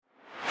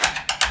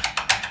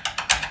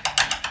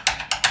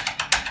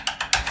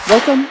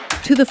Welcome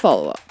to The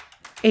Follow-Up,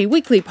 a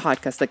weekly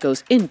podcast that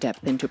goes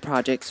in-depth into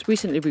projects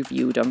recently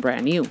reviewed on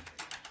Brand New,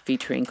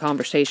 featuring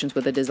conversations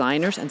with the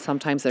designers and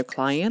sometimes their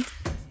clients,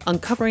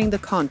 uncovering the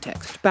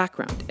context,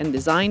 background, and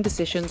design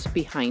decisions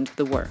behind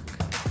the work.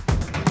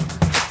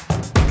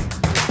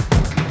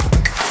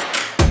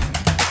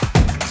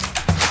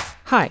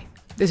 Hi,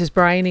 this is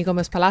Brian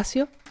Gomez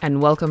Palacio,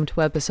 and welcome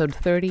to episode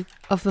 30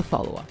 of The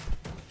Follow-Up.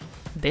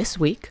 This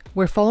week,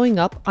 we're following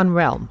up on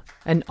Realm,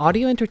 an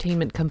audio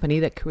entertainment company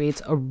that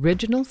creates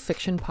original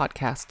fiction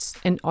podcasts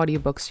and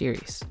audiobook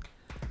series.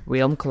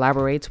 Realm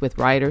collaborates with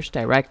writers,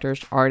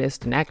 directors,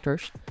 artists, and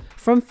actors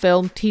from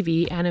film,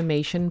 TV,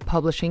 animation,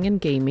 publishing,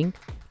 and gaming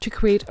to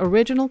create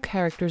original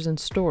characters and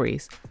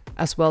stories,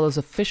 as well as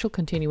official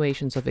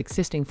continuations of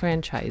existing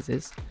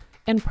franchises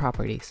and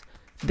properties.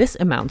 This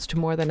amounts to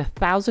more than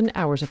 1,000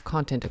 hours of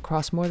content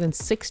across more than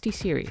 60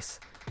 series,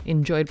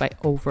 enjoyed by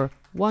over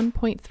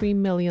 1.3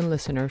 million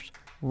listeners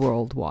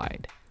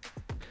worldwide.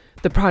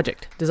 The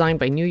project, designed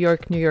by New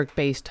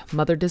York-based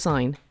Mother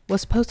Design,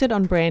 was posted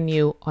on Brand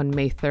New on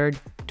May 3rd,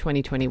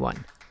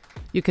 2021.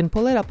 You can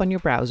pull it up on your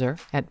browser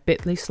at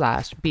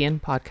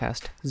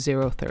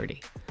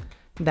bit.ly/bnpodcast030.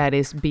 That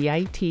is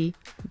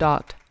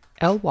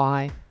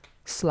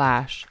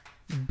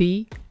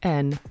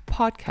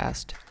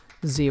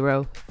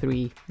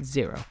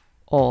bit.ly/bnpodcast030,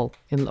 all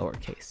in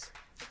lowercase.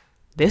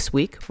 This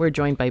week, we're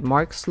joined by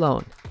Mark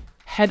Sloan,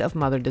 head of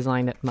Mother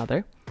Design at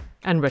Mother,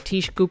 and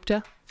Ritesh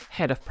Gupta,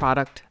 head of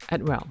product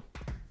at Realm.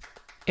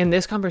 In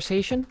this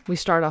conversation, we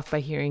start off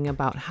by hearing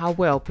about how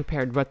well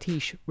prepared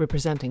Ritesh,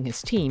 representing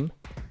his team,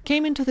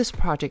 came into this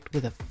project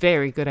with a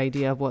very good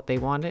idea of what they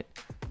wanted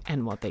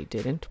and what they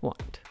didn't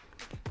want.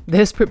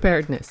 This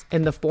preparedness,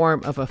 in the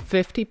form of a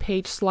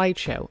 50-page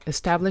slideshow,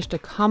 established a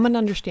common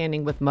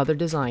understanding with Mother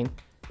Design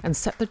and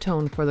set the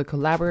tone for the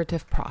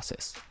collaborative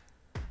process.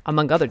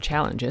 Among other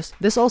challenges,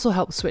 this also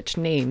helped switch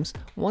names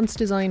once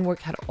design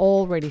work had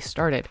already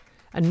started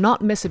and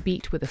not miss a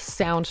beat with a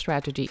sound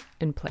strategy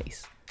in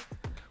place.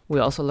 We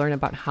also learn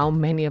about how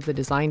many of the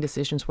design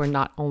decisions were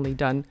not only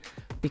done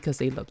because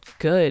they looked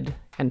good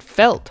and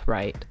felt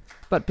right,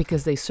 but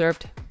because they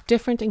served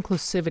different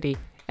inclusivity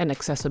and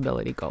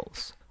accessibility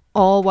goals,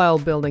 all while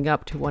building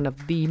up to one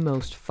of the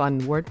most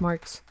fun word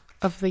marks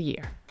of the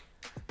year.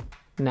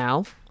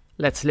 Now,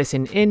 let's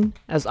listen in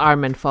as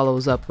Armin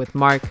follows up with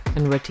Mark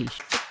and Ritesh.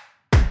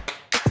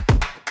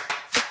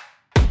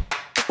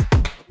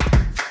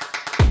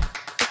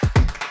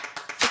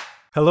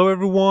 Hello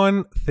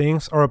everyone,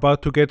 things are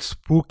about to get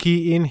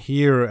spooky in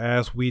here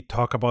as we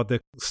talk about the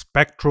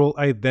spectral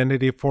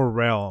identity for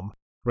Realm.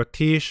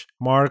 Ritesh,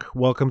 Mark,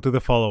 welcome to the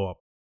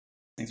follow-up.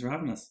 Thanks for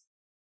having us.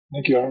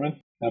 Thank you,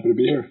 Armin. Happy to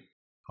be here.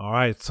 All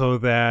right, so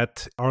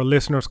that our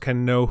listeners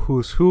can know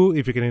who's who,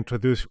 if you can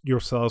introduce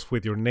yourselves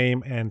with your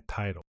name and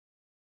title.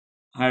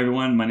 Hi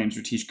everyone, my name is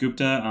Ritesh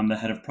Gupta. I'm the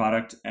head of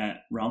product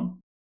at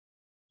Realm.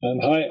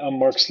 And hi, I'm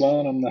Mark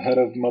Sloan. I'm the head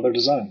of Mother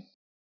Design.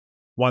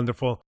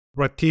 Wonderful.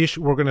 Ritesh,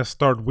 we're going to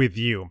start with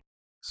you.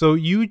 So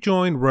you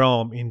joined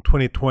Realm in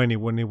 2020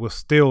 when it was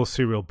still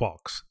Cereal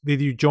Box. Did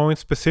you join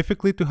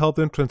specifically to help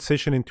them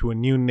transition into a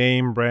new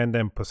name, brand,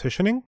 and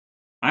positioning?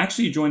 I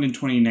actually joined in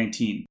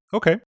 2019.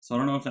 Okay. So I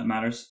don't know if that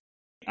matters.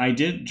 I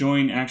did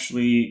join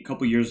actually a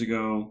couple years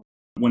ago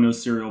when it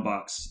was Cereal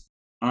Box.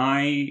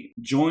 I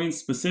joined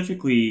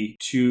specifically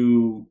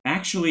to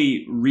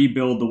actually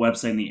rebuild the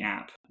website and the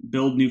app,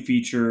 build new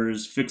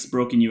features, fix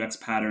broken UX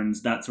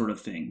patterns, that sort of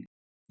thing.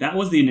 That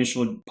was the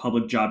initial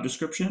public job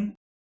description,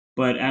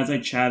 but as I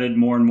chatted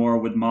more and more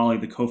with Molly,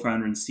 the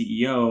co-founder and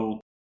CEO,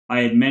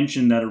 I had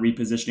mentioned that a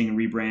repositioning and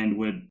rebrand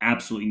would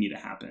absolutely need to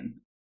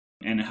happen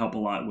and help a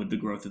lot with the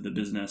growth of the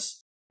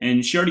business.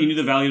 And she already knew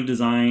the value of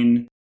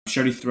design. She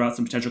already threw out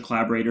some potential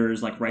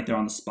collaborators like right there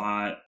on the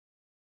spot.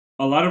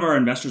 A lot of our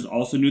investors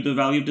also knew the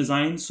value of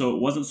design, so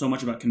it wasn't so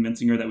much about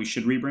convincing her that we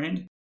should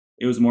rebrand.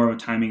 It was more of a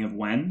timing of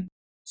when.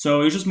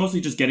 So it was just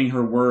mostly just getting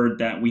her word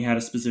that we had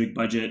a specific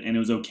budget and it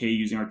was okay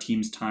using our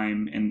team's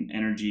time and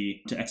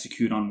energy to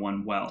execute on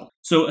one well.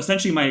 So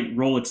essentially my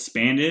role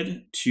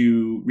expanded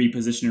to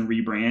reposition and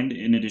rebrand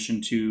in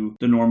addition to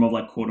the normal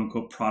like quote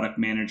unquote product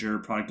manager,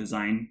 product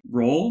design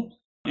role.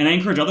 And I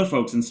encourage other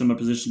folks in similar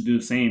positions to do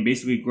the same.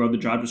 Basically grow the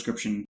job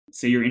description.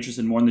 Say you're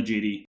interested more in the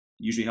JD.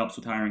 Usually helps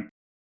with hiring.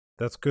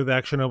 That's good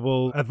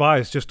actionable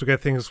advice just to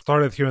get things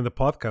started here in the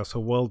podcast.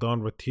 So well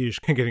done, Ritesh,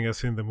 getting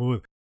us in the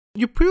mood.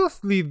 You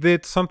previously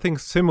did something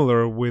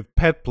similar with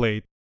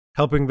PetPlate,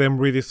 helping them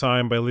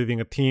redesign by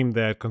leading a team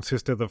that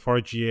consisted of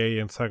RGA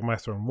and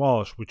Sagmeister and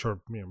Walsh, which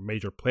are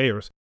major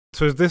players.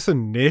 So is this a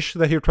niche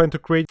that you're trying to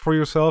create for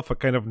yourself, a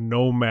kind of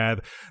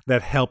nomad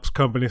that helps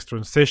companies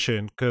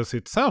transition? Because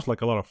it sounds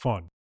like a lot of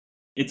fun.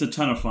 It's a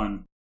ton of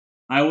fun.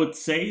 I would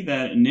say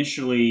that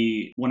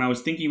initially, when I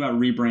was thinking about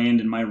rebrand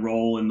and my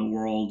role in the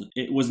world,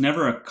 it was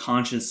never a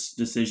conscious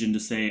decision to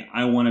say,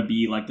 I want to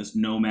be like this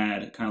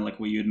nomad, kind of like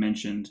what you had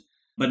mentioned.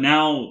 But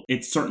now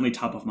it's certainly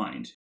top of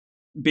mind.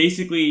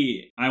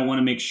 Basically, I want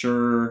to make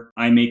sure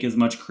I make as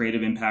much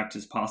creative impact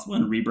as possible,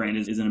 and rebrand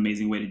is an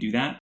amazing way to do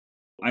that.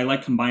 I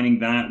like combining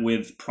that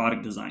with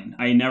product design.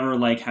 I never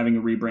like having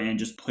a rebrand,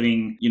 just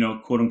putting,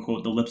 quote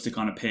unquote, the lipstick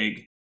on a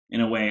pig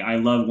in a way. I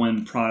love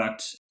when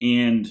product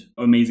and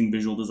amazing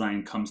visual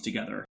design comes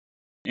together.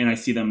 And I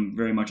see them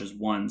very much as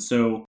one.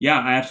 So yeah,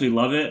 I absolutely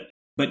love it.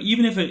 But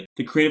even if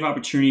the creative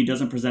opportunity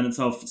doesn't present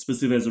itself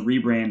specifically as a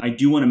rebrand, I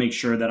do want to make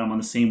sure that I'm on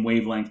the same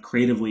wavelength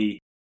creatively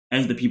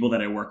as the people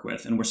that I work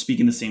with, and we're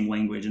speaking the same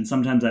language. And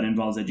sometimes that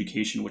involves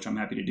education, which I'm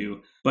happy to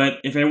do. But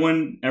if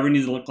anyone ever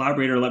needs a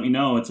collaborator, let me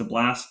know. It's a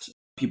blast.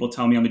 People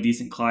tell me I'm a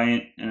decent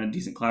client and a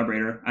decent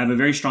collaborator. I have a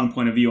very strong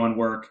point of view on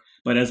work.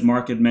 But as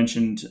Mark had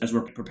mentioned, as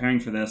we're preparing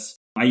for this,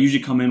 I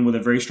usually come in with a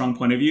very strong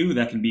point of view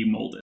that can be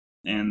molded.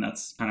 And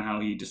that's kind of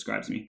how he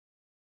describes me.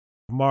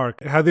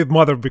 Mark, how did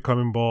Mother become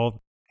involved?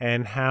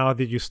 And how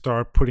did you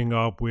start putting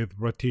up with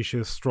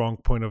Ritesh's strong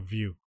point of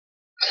view?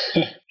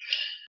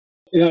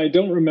 Yeah, I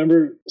don't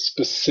remember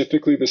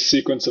specifically the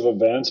sequence of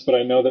events, but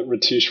I know that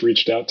Ritesh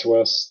reached out to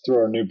us through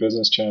our new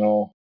business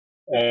channel.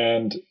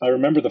 And I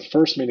remember the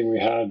first meeting we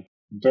had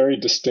very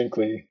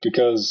distinctly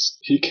because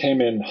he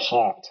came in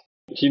hot.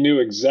 He knew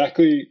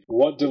exactly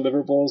what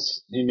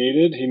deliverables he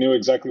needed. He knew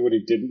exactly what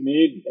he didn't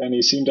need. And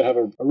he seemed to have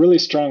a really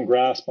strong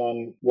grasp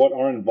on what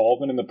our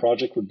involvement in the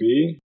project would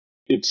be.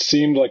 It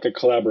seemed like a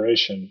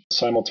collaboration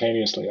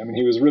simultaneously. I mean,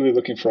 he was really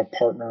looking for a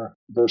partner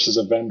versus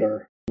a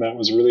vendor. And that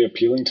was really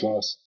appealing to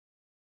us.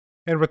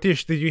 And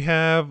Ritesh, did you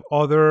have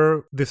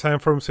other design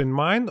firms in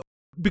mind?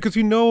 Because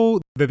you know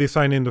the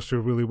design industry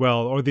really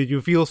well, or did you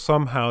feel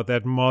somehow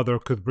that Mother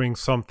could bring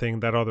something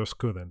that others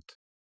couldn't?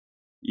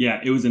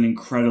 Yeah, it was an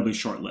incredibly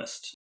short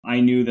list. I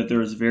knew that there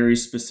was very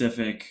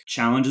specific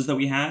challenges that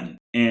we had,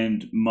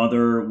 and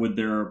Mother with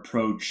their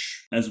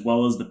approach as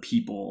well as the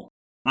people.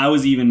 I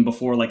was even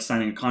before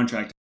signing a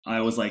contract, I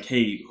was like,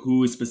 hey,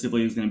 who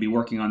specifically is going to be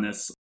working on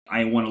this?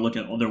 I want to look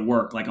at all their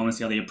work. I want to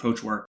see how they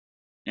approach work.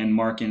 And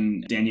Mark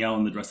and Danielle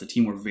and the rest of the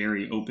team were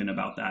very open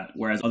about that,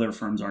 whereas other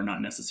firms are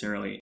not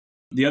necessarily.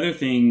 The other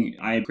thing,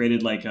 I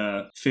created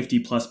a 50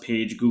 plus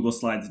page Google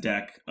Slides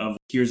deck of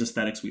here's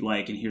aesthetics we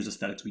like and here's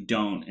aesthetics we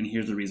don't, and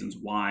here's the reasons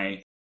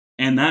why.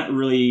 And that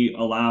really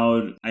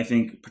allowed, I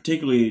think,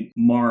 particularly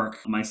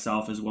Mark,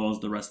 myself, as well as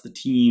the rest of the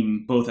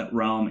team, both at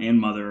Realm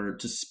and Mother,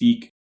 to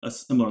speak a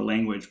similar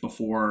language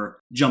before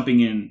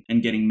jumping in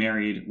and getting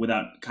married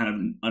without kind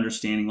of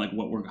understanding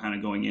what we're kind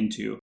of going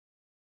into.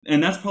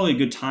 And that's probably a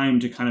good time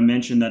to kind of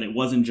mention that it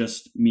wasn't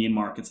just me and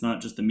Mark. It's not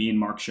just the me and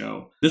Mark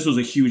show. This was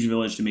a huge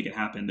village to make it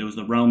happen. There was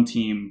the Realm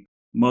team,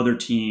 Mother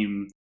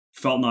team,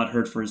 Felt Not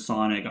Heard for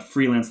Sonic, a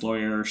freelance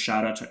lawyer,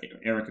 shout out to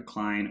Erica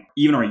Klein,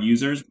 even our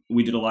users.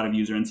 We did a lot of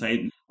user insight.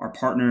 Our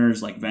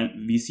partners,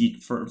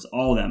 VC firms,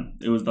 all of them.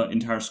 It was the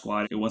entire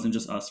squad. It wasn't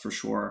just us for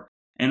sure.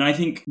 And I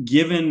think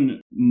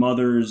given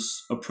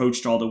Mother's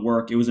approach to all the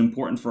work, it was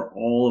important for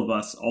all of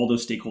us, all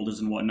those stakeholders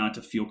and whatnot,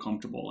 to feel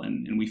comfortable.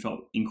 And we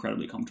felt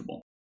incredibly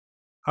comfortable.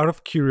 Out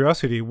of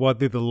curiosity, what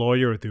did the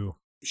lawyer do?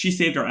 She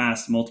saved our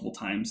ass multiple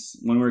times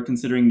when we're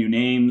considering new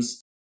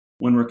names,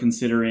 when we're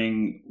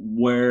considering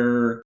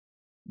where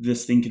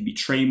this thing could be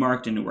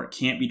trademarked and where it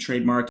can't be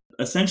trademarked,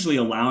 essentially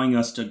allowing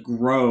us to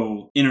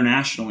grow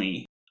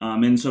internationally.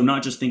 And so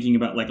not just thinking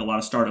about a lot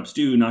of startups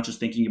do, not just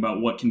thinking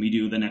about what can we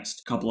do the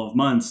next couple of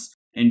months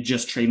and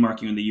just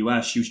trademarking in the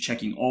US. She was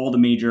checking all the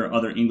major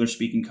other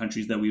English-speaking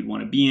countries that we'd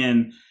want to be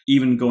in,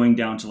 even going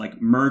down to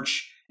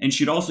merch. And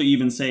she'd also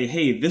even say,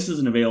 hey, this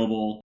isn't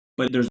available,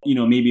 but there's,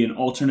 maybe an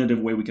alternative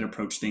way we could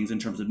approach things in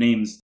terms of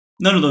names.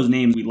 None of those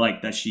names we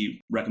liked that she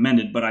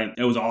recommended, but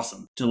it was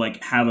awesome to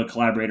have a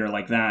collaborator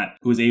like that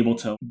who was able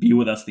to be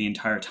with us the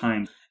entire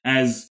time.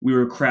 As we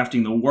were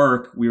crafting the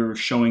work, we were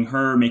showing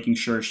her, making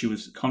sure she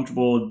was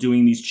comfortable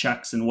doing these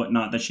checks and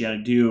whatnot that she had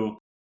to do.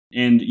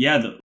 And yeah,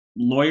 the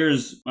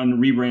lawyers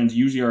on rebrands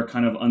usually are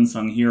kind of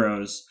unsung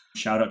heroes.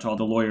 Shout out to all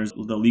the lawyers,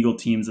 the legal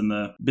teams, and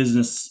the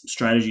business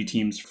strategy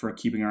teams for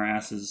keeping our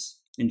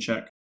asses in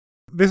check.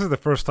 This is the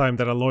first time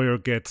that a lawyer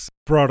gets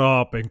brought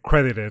up and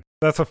credited.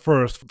 That's a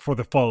first for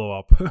the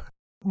follow-up.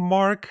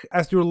 Mark,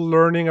 as you're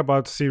learning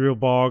about Cereal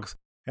Box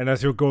and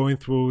as you're going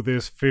through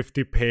this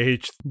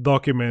 50-page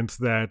documents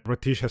that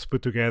Ritesh has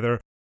put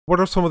together, what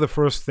are some of the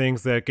first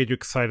things that get you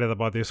excited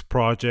about this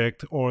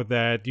project or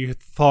that you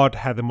thought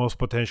had the most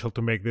potential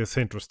to make this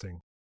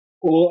interesting?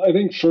 Well, I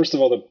think first of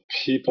all, the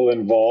people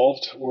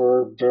involved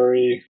were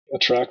very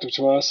attractive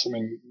to us. I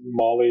mean,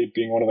 Molly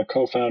being one of the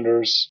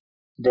co-founders,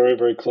 very,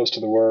 very close to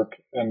the work,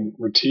 and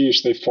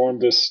Ritesh, they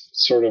formed this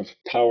sort of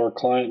power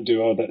client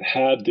duo that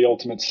had the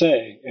ultimate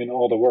say in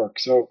all the work.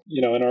 So,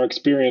 in our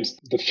experience,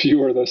 the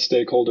fewer the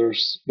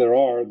stakeholders there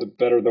are, the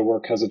better the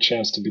work has a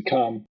chance to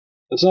become.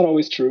 That's not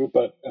always true,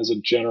 but as a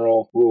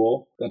general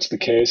rule, that's the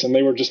case. And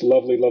they were just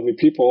lovely, lovely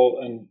people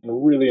and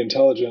really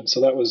intelligent.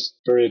 So that was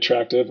very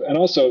attractive. And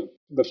also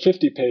the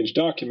 50-page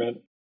document,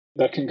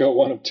 that can go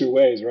one of two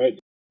ways, right?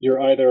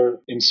 You're either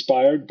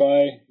inspired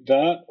by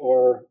that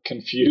or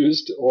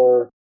confused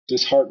or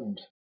disheartened.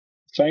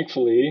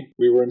 Thankfully,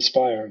 we were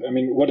inspired. I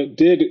mean, what it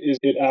did is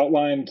it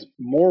outlined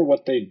more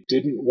what they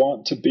didn't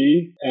want to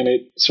be, and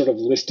it sort of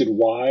listed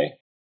why.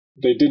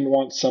 They didn't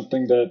want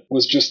something that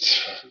was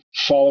just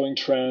following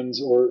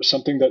trends or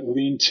something that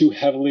leaned too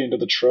heavily into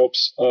the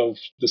tropes of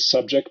the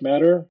subject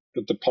matter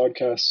that the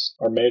podcasts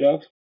are made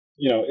of.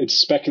 It's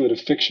speculative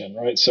fiction,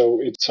 right? So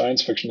it's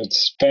science fiction,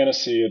 it's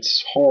fantasy,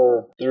 it's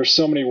horror. There are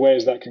so many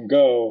ways that can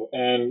go.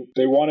 And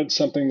they wanted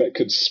something that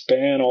could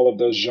span all of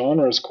those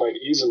genres quite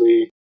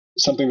easily,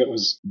 something that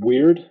was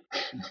weird.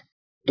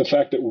 The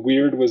fact that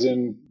weird was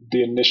in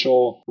the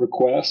initial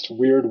request,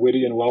 weird,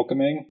 witty, and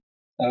welcoming,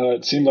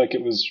 it seemed like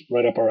it was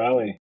right up our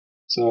alley.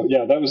 So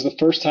yeah, that was the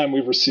first time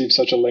we've received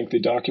such a lengthy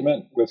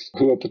document with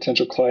who a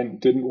potential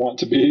client didn't want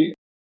to be.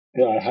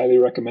 Yeah, I highly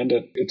recommend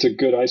it. It's a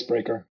good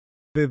icebreaker.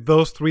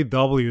 Those three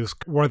W's,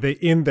 were they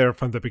in there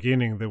from the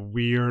beginning? The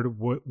weird,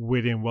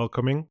 witty, and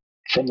welcoming?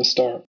 From the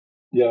start,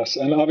 yes.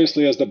 And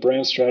obviously, as the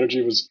brand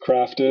strategy was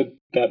crafted,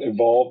 that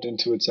evolved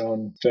into its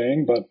own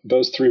thing. But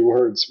those three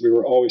words, we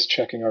were always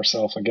checking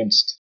ourselves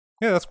against.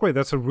 Yeah, that's great.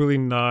 That's a really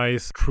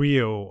nice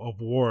trio of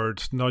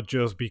words, not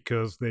just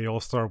because they all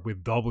start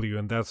with W,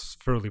 and that's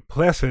fairly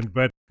pleasant,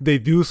 but they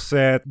do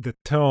set the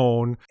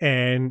tone.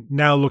 And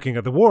now looking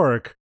at the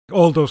work,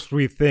 all those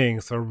three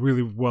things are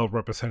really well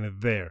represented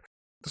there.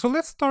 So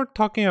let's start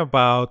talking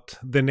about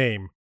the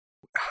name.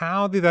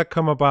 How did that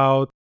come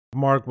about?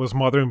 Mark, was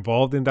Mother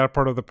involved in that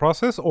part of the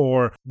process,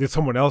 or did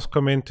someone else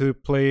come into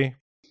play?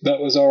 That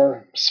was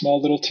our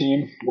small little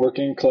team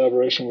working in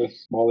collaboration with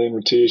Molly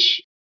and Ritesh.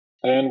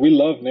 And we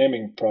love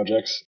naming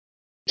projects.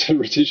 To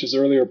Ritesh's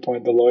earlier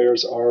point, the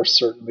lawyers are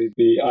certainly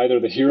either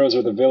the heroes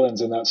or the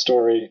villains in that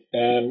story.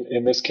 And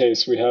in this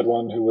case, we had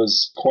one who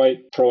was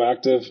quite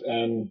proactive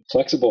and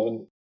flexible.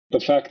 And the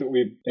fact that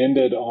we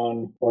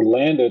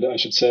landed, I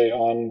should say,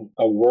 on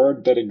a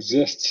word that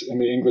exists in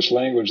the English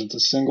language, it's a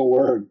single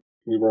word.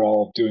 We were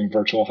all doing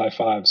virtual high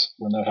fives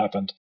when that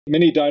happened.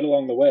 Many died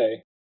along the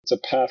way. It's a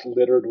path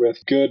littered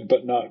with good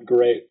but not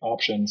great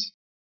options.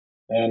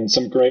 And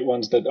some great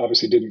ones that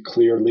obviously didn't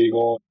clear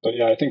legal. But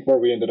yeah, I think where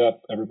we ended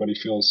up, everybody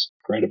feels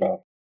great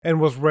about.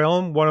 And was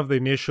Realm one of the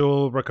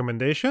initial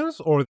recommendations,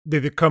 or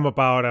did it come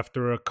about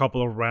after a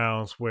couple of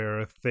rounds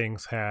where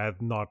things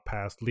had not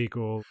passed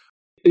legal?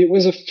 It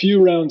was a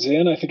few rounds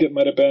in. I think it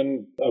might have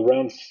been a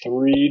round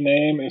 3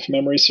 name, if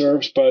memory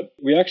serves. But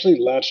we actually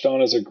latched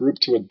on as a group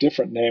to a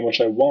different name,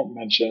 which I won't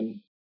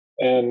mention,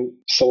 and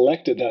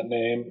selected that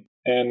name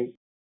and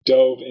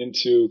dove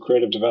into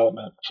creative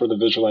development for the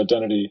visual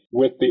identity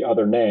with the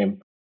other name.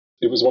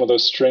 It was one of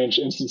those strange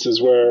instances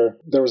where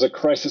there was a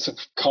crisis of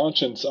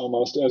conscience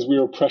almost. As we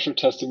were pressure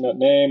testing that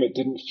name, it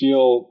didn't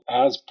feel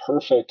as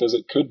perfect as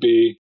it could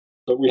be.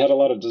 But we had a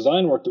lot of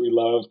design work that we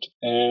loved,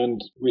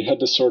 and we had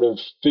to sort of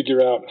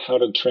figure out how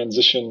to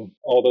transition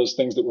all those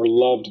things that were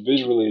loved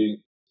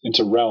visually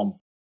into Realm.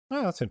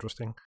 Oh, that's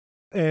interesting.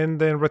 And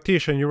then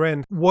Ritesh, on your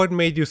end, what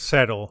made you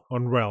settle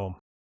on Realm?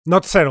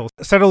 Not settle.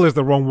 Settle is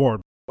the wrong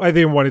word. I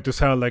didn't want it to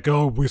sound like,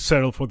 oh, we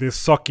settled for this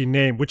sucky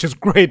name, which is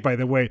great, by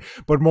the way,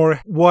 but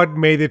more, what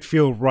made it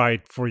feel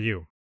right for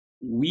you?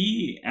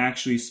 We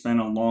actually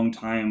spent a long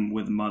time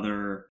with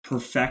Mother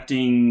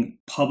perfecting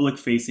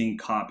public-facing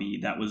copy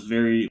that was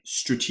very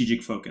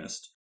strategic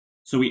focused.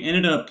 So we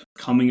ended up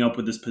coming up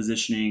with this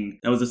positioning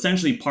that was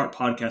essentially part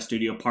podcast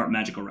studio, part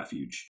magical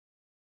refuge.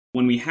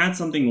 When we had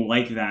something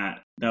like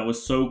that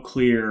was so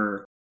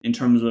clear in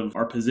terms of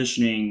our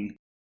positioning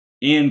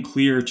and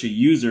clear to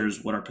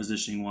users what our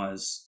positioning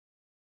was,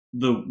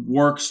 the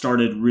work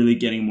started really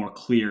getting more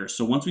clear.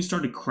 So once we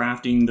started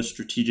crafting the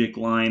strategic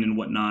line and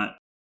whatnot,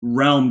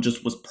 Realm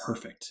just was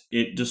perfect.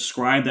 It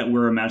described that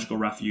we're a magical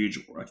refuge,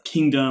 a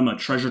kingdom, a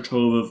treasure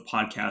trove of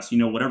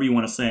podcasts, whatever you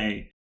want to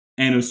say.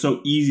 And it was so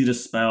easy to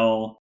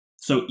spell,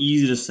 so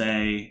easy to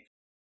say.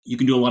 You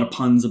can do a lot of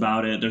puns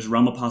about it. There's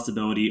realm of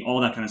possibility,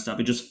 all that kind of stuff.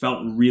 It just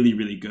felt really,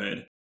 really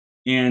good.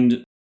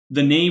 And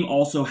the name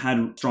also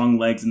had strong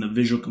legs in the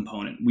visual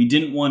component. We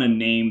didn't want a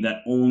name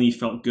that only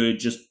felt good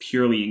just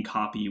purely in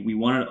copy. We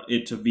wanted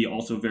it to be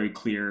also very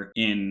clear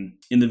in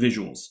the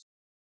visuals.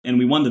 And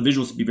we want the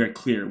visuals to be very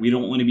clear. We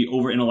don't want to be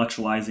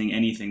over-intellectualizing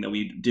anything that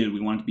we did. We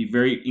want it to be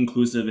very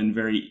inclusive and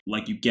very,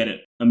 like, you get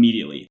it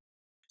immediately.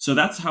 So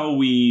that's how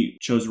we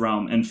chose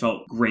Realm and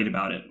felt great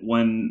about it.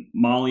 When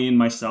Molly and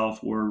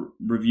myself were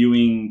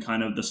reviewing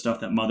kind of the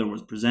stuff that Mother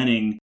was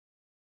presenting,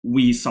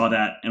 we saw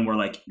that and we're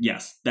like,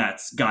 yes,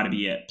 that's got to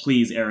be it.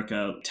 Please,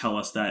 Erica, tell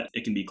us that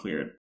it can be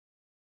cleared.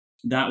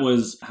 That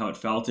was how it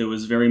felt. It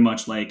was very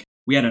much like,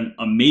 we had an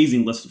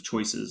amazing list of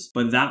choices,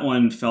 but that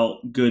one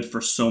felt good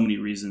for so many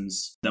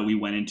reasons that we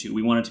went into.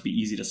 We wanted it to be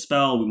easy to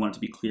spell. We wanted it to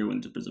be clear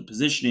in terms of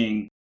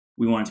positioning.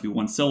 We wanted it to be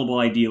one syllable,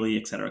 ideally,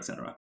 et cetera, et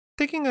cetera.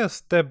 Taking a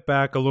step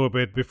back a little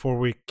bit before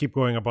we keep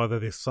going about the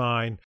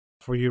design,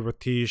 for you,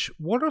 Ritesh,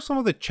 what are some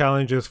of the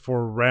challenges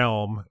for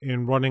Realm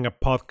in running a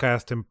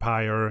podcast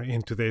empire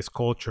in today's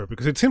culture?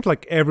 Because it seems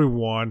like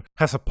everyone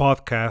has a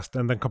podcast,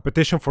 and the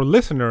competition for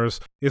listeners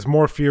is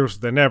more fierce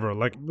than ever.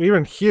 Like,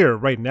 even here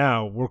right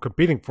now, we're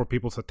competing for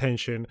people's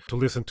attention to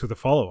listen to the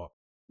follow-up.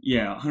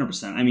 Yeah,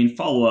 100%. I mean,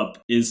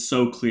 follow-up is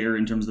so clear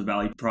in terms of the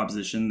value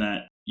proposition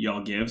that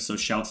y'all give, so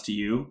shouts to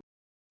you.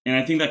 And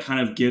I think that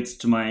kind of gets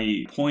to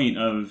my point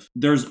of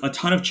there's a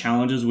ton of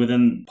challenges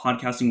within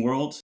podcasting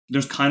world.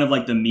 There's kind of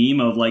like the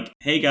meme of like,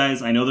 hey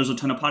guys, I know there's a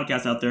ton of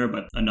podcasts out there,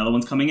 but another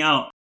one's coming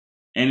out.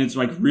 And it's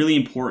like really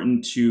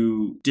important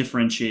to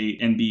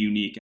differentiate and be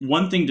unique.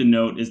 One thing to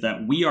note is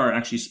that we are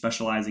actually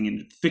specializing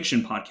in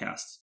fiction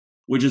podcasts,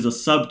 which is a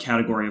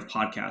subcategory of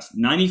podcasts.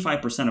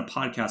 95% of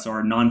podcasts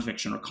are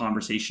nonfiction or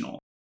conversational.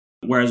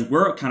 Whereas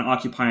we're kind of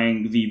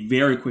occupying the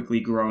very quickly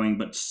growing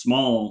but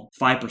small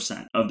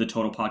 5% of the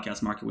total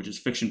podcast market, which is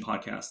fiction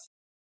podcasts.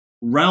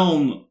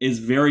 Realm is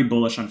very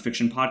bullish on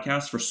fiction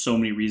podcasts for so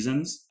many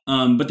reasons.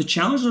 But the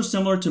challenges are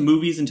similar to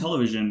movies and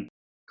television.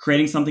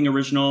 Creating something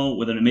original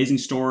with an amazing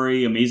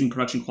story, amazing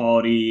production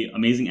quality,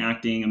 amazing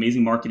acting,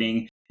 amazing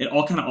marketing. It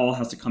all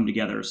has to come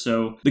together.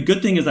 So the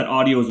good thing is that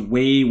audio is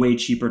way, way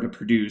cheaper to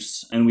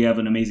produce, and we have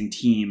an amazing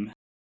team.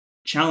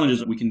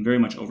 Challenges, we can very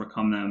much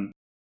overcome them.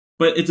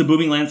 But it's a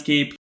booming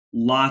landscape.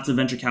 Lots of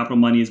venture capital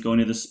money is going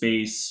into the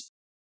space.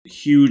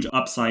 Huge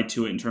upside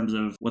to it in terms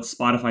of what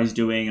Spotify's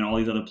doing and all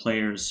these other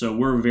players. So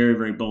we're very,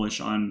 very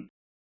bullish on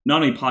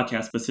not only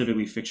podcasts,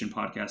 specifically fiction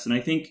podcasts. And I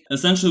think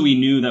essentially we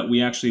knew that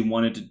we actually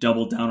wanted to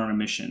double down on our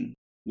mission.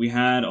 We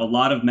had a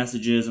lot of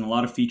messages and a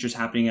lot of features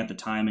happening at the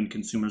time, and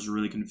consumers were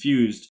really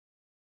confused.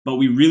 But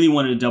we really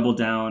wanted to double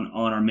down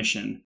on our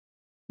mission,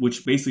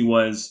 which basically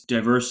was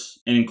diverse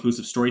and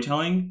inclusive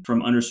storytelling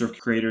from underserved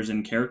creators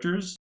and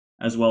characters,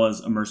 as well as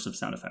immersive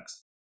sound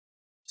effects.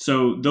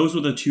 So those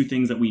were the two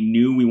things that we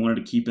knew we wanted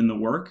to keep in the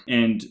work.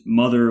 And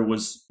Mother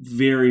was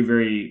very,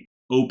 very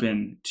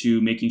open to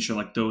making sure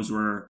like those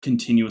were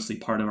continuously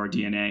part of our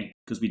DNA,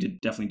 because we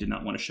definitely did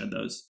not want to shed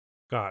those.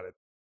 Got it.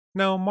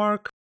 Now,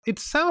 Mark, it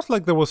sounds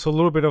like there was a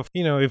little bit of,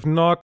 if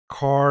not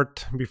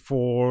cart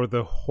before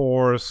the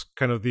horse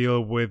kind of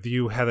deal with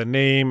you had a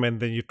name and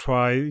then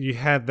you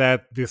had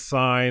that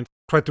design,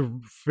 try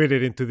to fit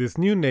it into this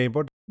new name.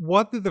 But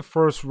what did the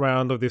first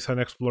round of design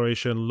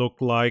exploration look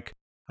like,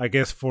 I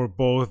guess, for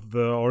both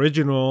the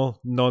original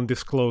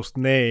non-disclosed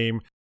name,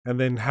 and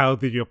then how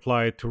did you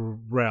apply it to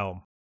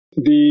Realm?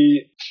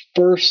 The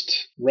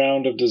first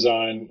round of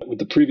design with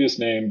the previous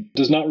name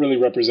does not really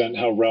represent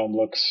how Realm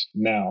looks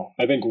now.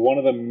 I think one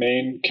of the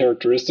main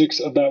characteristics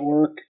of that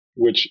work,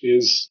 which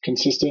is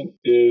consistent,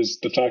 is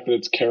the fact that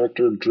it's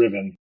character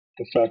driven.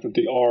 The fact that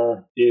the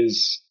R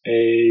is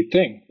a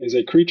thing, is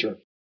a creature.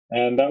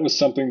 And that was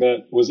something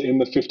that was in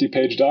the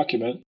 50-page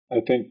document.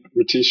 I think,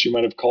 Ritesh, you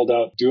might have called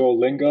out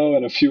Duolingo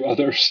and a few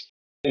others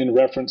in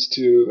reference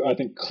to, I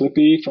think,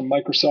 Clippy from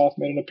Microsoft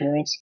made an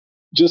appearance.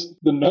 Just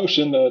the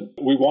notion that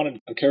we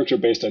wanted a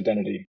character-based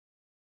identity.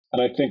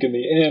 And I think in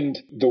the end,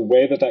 the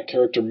way that that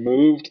character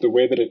moved, the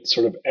way that it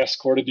sort of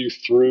escorted you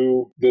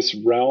through this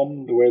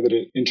realm, the way that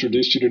it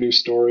introduced you to new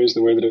stories,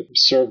 the way that it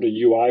served a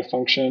UI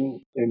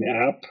function in the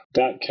app,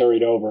 that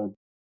carried over.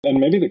 And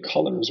maybe the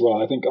color as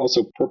well. I think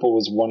also purple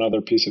was one other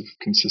piece of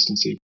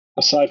consistency.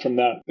 Aside from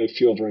that, they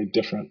feel very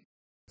different.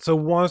 So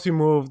once you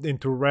moved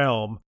into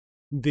Realm,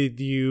 did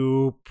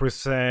you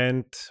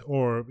present,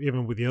 or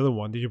even with the other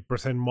one, did you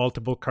present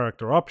multiple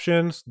character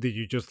options? Did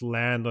you just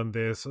land on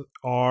this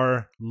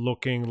R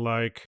looking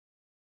like...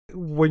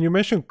 When you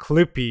mentioned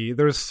Clippy,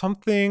 there's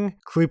something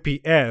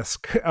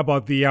Clippy-esque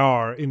about the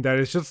R in that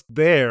it's just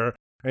there,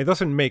 and it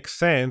doesn't make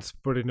sense,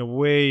 but in a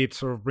way it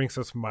sort of brings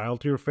a smile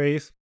to your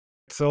face.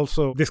 It's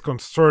also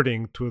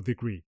disconcerting to a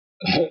degree.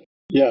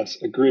 Yes,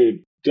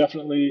 agreed.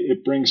 Definitely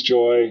it brings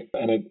joy,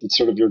 and it's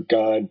sort of your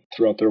guide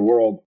throughout their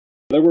world.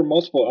 There were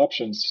multiple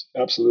options,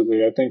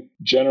 absolutely. I think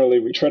generally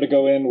we try to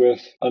go in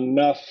with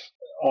enough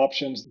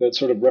options that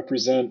sort of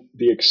represent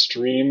the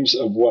extremes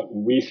of what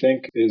we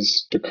think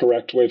is the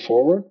correct way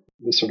forward,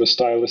 the sort of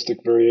stylistic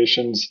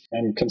variations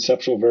and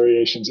conceptual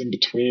variations in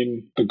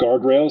between the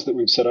guardrails that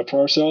we've set up for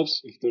ourselves.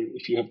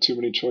 If you have too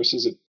many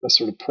choices, a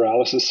sort of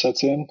paralysis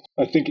sets in.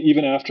 I think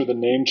even after the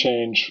name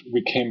change,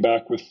 we came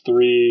back with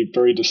 3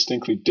 very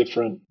distinctly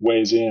different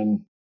ways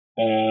in.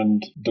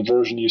 And the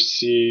version you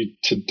see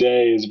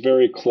today is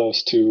very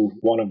close to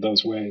one of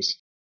those ways.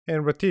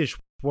 And Ritesh,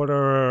 what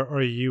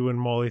are you and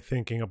Molly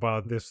thinking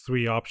about these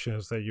 3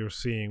 options that you're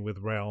seeing with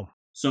Realm?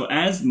 So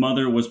as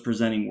Mother was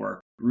presenting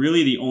work,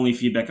 really the only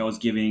feedback I was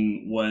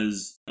giving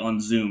was on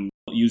Zoom,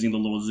 using the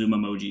little Zoom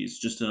emojis,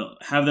 just to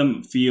have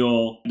them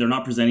feel they're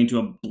not presenting to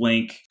a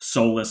blank,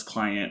 soulless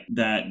client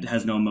that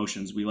has no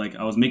emotions.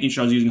 I was making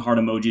sure I was using heart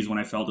emojis when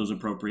I felt it was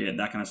appropriate,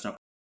 that kind of stuff.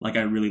 Like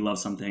I really love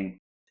something.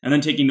 And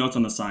then taking notes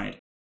on the side.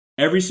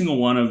 Every single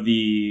one of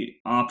the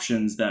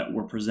options that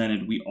were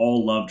presented, we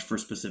all loved for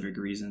specific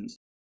reasons.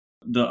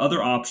 The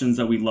other options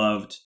that we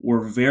loved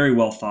were very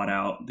well thought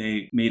out.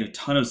 They made a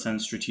ton of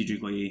sense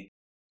strategically.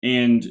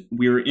 And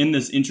we were in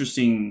this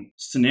interesting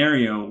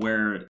scenario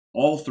where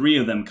all 3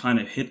 of them kind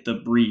of hit the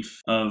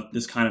brief of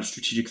this kind of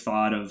strategic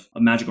thought of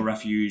a magical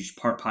refuge,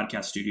 part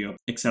podcast studio,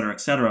 et cetera,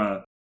 et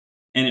cetera.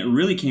 And it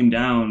really came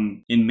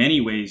down in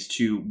many ways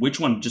to which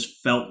one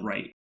just felt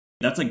right.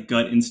 That's a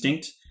gut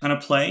instinct kind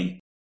of play.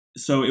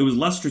 So it was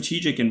less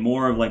strategic and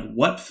more of like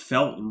what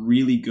felt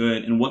really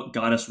good and what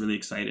got us really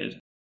excited.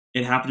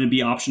 It happened to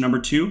be option number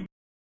 2.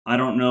 I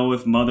don't know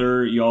if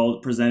Mother, y'all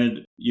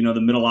presented,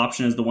 the middle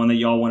option as the one that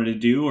y'all wanted to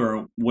do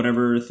or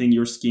whatever thing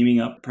you're scheming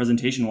up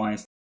presentation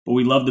wise. But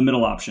we love the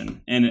middle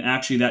option. And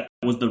actually that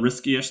was the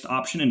riskiest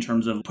option in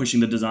terms of pushing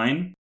the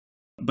design,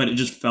 but it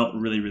just felt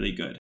really, really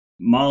good.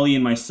 Molly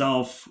and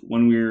myself,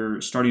 when we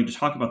were starting to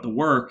talk about the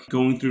work,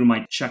 going through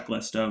my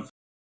checklist of,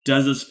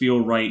 does this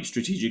feel right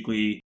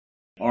strategically?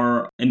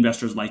 Are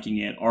investors liking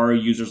it? Are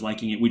users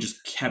liking it? We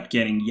just kept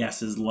getting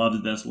yeses,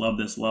 love this, love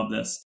this, love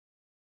this.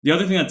 The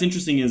other thing that's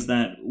interesting is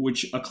that,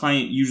 which a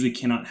client usually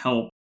cannot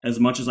help as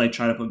much as I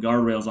try to put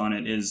guardrails on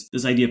it, is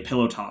this idea of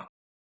pillow talk.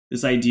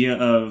 This idea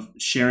of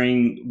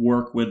sharing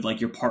work with like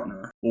your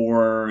partner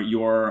or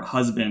your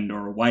husband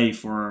or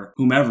wife or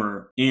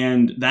whomever.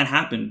 And that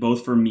happened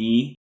both for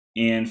me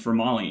and for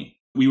Molly.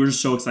 We were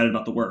just so excited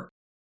about the work.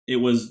 It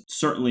was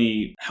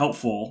certainly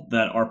helpful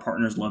that our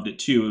partners loved it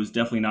too. It was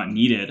definitely not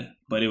needed,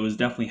 but it was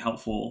definitely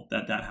helpful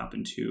that that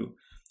happened too.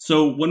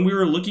 So when we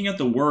were looking at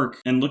the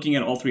work and looking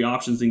at all three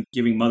options and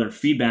giving Mother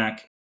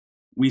feedback,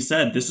 we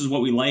said, this is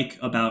what we like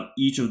about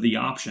each of the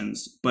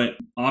options. But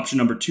option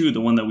number 2,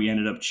 the one that we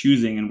ended up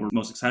choosing and we're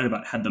most excited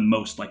about, had the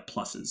most like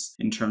pluses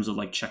in terms of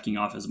like checking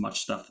off as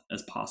much stuff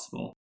as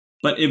possible.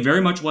 But it very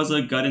much was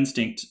a gut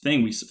instinct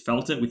thing. We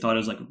felt it. We thought it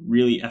was like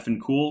really effing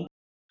cool.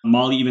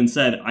 Molly even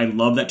said, I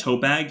love that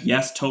tote bag.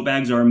 Yes, tote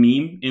bags are a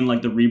meme in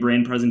like the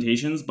rebrand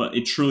presentations, but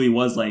it truly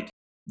was like,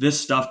 this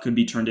stuff could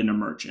be turned into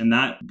merch. And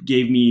that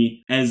gave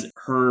me, as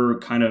her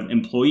kind of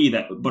employee,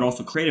 but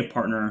also creative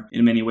partner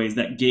in many ways,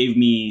 that gave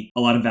me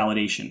a lot of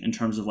validation in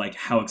terms of like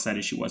how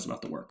excited she was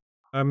about the work.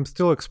 I'm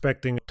still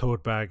expecting a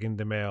tote bag in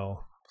the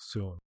mail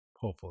soon,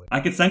 hopefully. I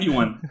could send you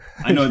one.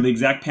 I know the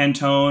exact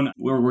Pantone.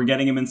 We're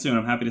getting them in soon.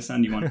 I'm happy to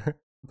send you one.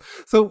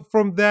 So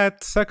from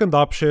that second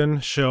option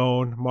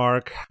shown,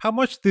 Mark, how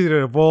much did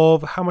it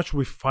evolve? How much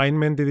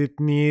refinement did it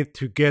need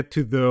to get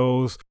to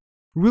those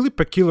really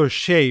peculiar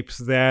shapes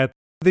that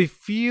they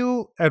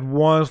feel at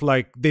once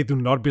like they do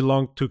not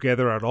belong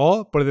together at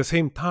all, but at the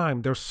same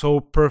time, they're so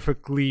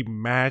perfectly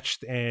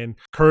matched and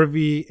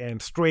curvy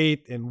and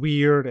straight and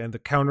weird, and the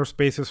counter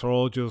spaces are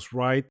all just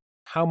right?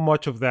 How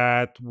much of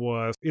that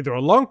was either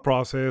a long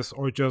process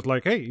or just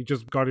like, hey, you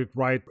just got it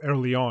right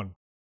early on?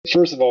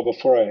 First of all,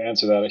 before I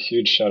answer that, a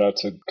huge shout out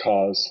to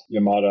Kaz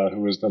Yamada, who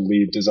was the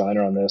lead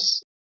designer on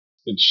this.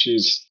 And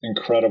she's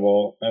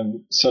incredible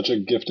and such a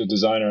gifted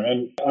designer.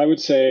 And I would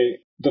say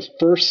the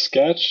first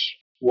sketch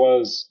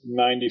was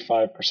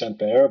 95%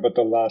 there, but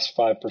the last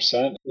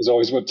 5% is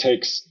always what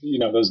takes,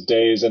 those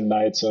days and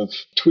nights of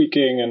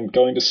tweaking and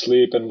going to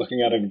sleep and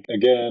looking at it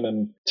again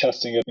and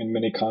testing it in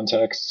many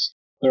contexts.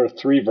 There are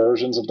 3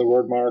 versions of the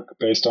word mark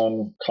based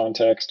on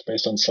context,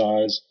 based on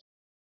size.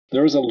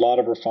 There was a lot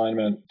of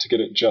refinement to get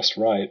it just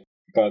right,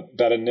 but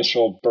that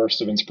initial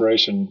burst of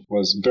inspiration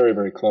was very,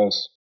 very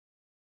close.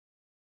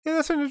 Yeah,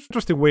 that's an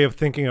interesting way of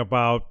thinking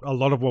about a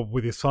lot of what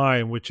we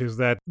design, which is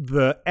that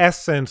the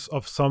essence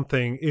of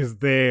something is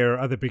there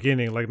at the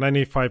beginning, like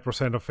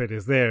 95% of it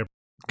is there.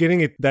 Getting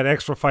it that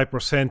extra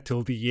 5%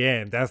 till the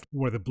end, that's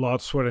where the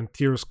blood, sweat, and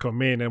tears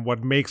come in and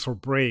what makes or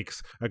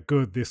breaks a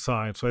good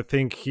design. So I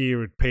think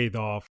here it paid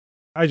off.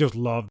 I just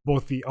loved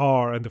both the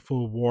R and the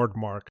full word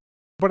mark.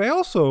 But I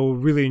also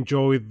really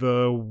enjoyed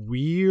the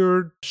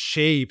weird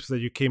shapes that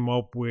you came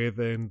up with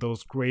and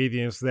those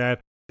gradients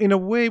that, in a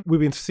way, we've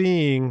been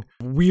seeing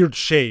weird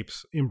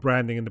shapes in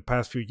branding in the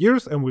past few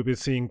years, and we've been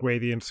seeing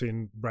gradients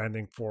in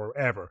branding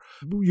forever.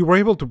 You were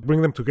able to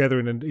bring them together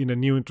in a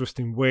new,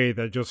 interesting way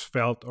that just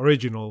felt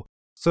original.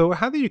 So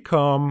how did you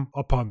come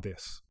upon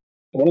this?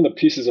 One of the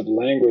pieces of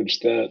language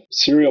that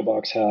Serial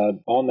Box had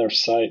on their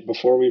site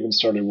before we even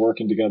started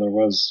working together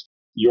was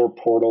your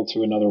portal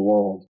to another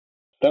world.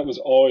 That was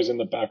always in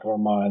the back of our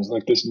minds,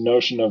 like this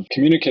notion of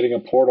communicating a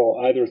portal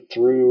either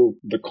through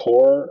the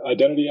core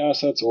identity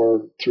assets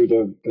or through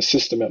the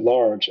system at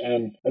large.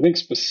 And I think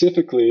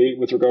specifically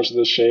with regards to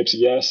those shapes,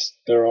 yes,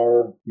 there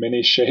are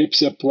many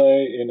shapes at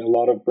play in a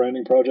lot of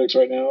branding projects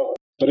right now,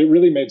 but it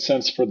really made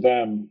sense for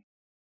them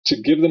to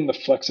give them the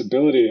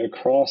flexibility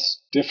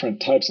across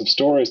different types of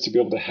stories to be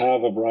able to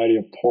have a variety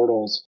of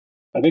portals.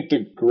 I think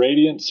the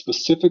gradient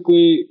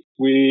specifically,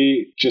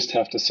 we just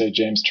have to say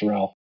James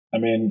Turrell. I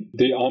mean,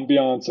 the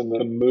ambiance and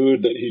the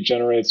mood that he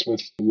generates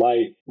with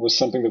light was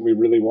something that we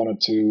really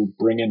wanted to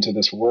bring into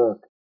this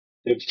work.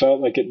 It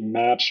felt like it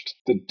matched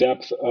the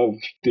depth of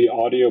the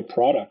audio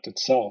product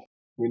itself.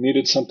 We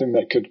needed something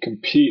that could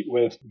compete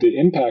with the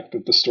impact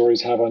that the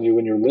stories have on you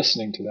when you're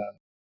listening to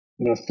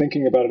them.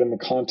 Thinking about it in the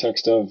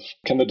context of,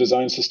 can the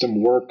design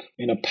system work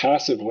in a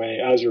passive way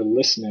as you're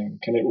listening?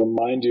 Can it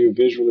remind you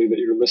visually that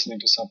you're listening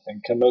to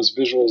something? Can those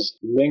visuals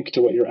link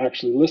to what you're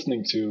actually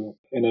listening to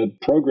in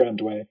a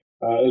programmed way?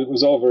 It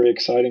was all very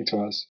exciting to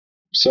us.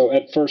 So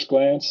at first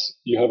glance,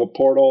 you have a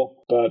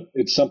portal, but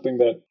it's something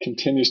that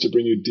continues to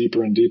bring you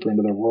deeper and deeper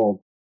into their world.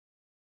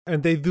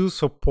 And they do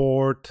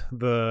support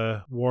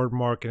the word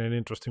mark in an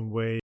interesting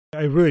way.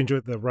 I really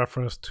enjoyed the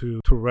reference to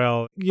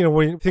Turrell.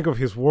 When you think of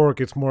his work,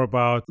 it's more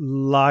about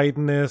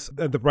lightness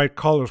and the bright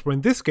colors. But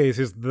in this case,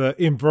 it's the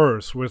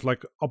inverse, where it's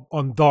like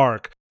on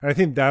dark. And I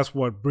think that's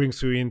what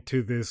brings you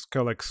into this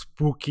kind of like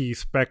spooky,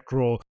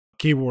 spectral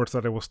keywords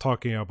that I was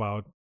talking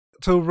about.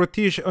 So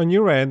Ritesh, on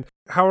your end,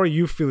 how are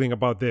you feeling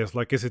about this?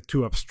 Like, is it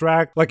too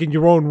abstract? Like, in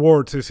your own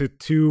words, is it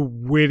too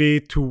witty,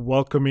 too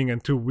welcoming,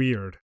 and too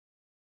weird?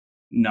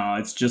 No,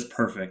 it's just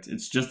perfect.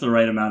 It's just the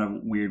right amount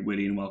of weird,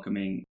 witty, and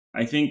welcoming.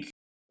 I think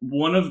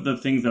one of the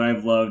things that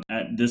I've loved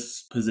at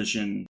this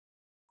position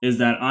is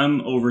that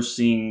I'm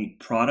overseeing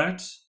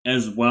product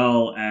as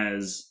well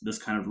as this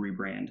kind of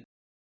rebrand.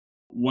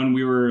 When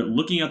we were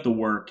looking at the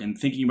work and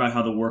thinking about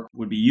how the work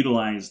would be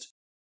utilized,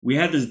 we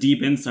had this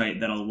deep insight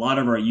that a lot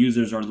of our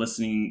users are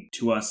listening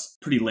to us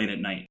pretty late at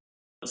night.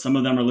 Some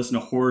of them are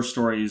listening to horror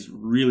stories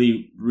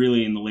really,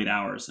 really in the late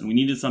hours, and we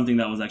needed something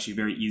that was actually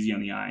very easy on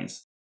the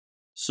eyes.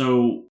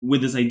 So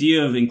with this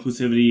idea of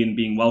inclusivity and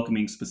being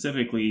welcoming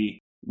specifically,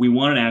 we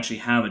wanted to actually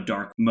have a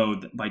dark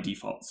mode by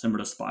default,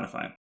 similar to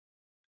Spotify.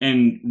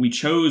 And we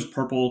chose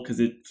purple because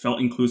it felt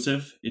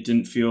inclusive. It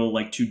didn't feel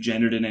like too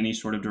gendered in any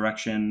sort of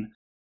direction.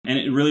 And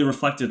it really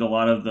reflected a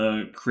lot of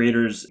the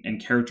creators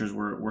and characters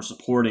we're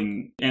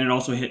supporting. And it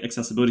also hit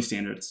accessibility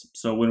standards.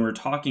 So when we're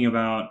talking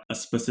about a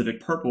specific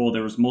purple,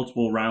 there was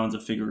multiple rounds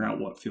of figuring out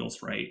what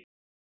feels right.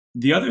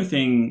 The other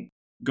thing,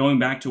 going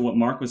back to what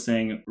Mark was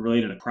saying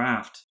related to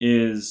craft,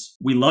 is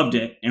we loved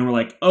it. And we're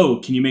like, oh,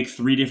 can you make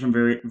 3 different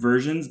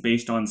versions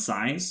based on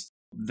size?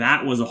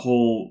 That was a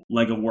whole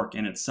leg of work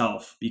in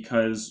itself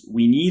because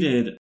we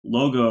needed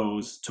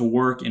logos to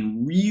work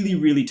in really,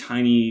 really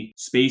tiny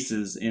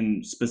spaces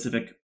in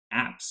specific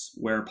apps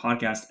where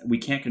podcast, we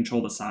can't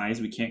control the size,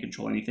 we can't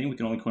control anything, we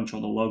can only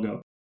control the logo.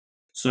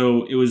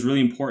 So it was really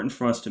important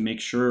for us to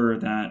make sure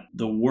that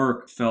the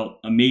work felt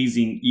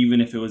amazing, even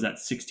if it was at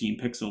 16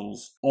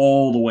 pixels,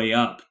 all the way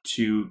up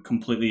to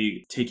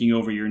completely taking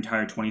over your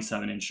entire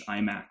 27-inch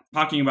iMac.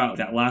 Talking about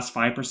that last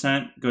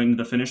 5% going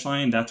to the finish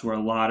line, that's where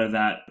a lot of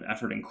that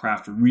effort and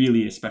craft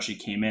really especially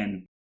came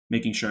in,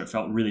 making sure it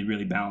felt really,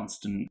 really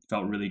balanced and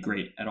felt really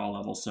great at all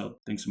levels. So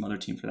thanks to my other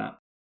team for that.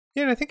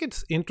 Yeah, and I think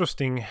it's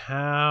interesting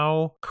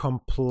how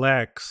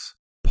complex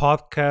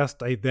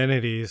podcast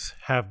identities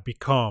have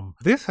become.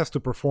 This has to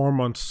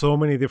perform on so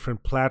many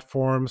different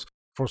platforms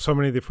for so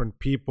many different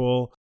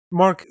people.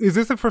 Mark, is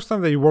this the first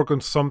time that you work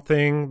on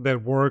something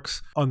that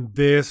works on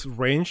this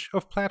range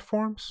of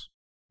platforms?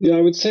 Yeah,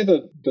 I would say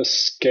that the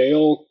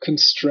scale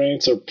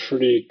constraints are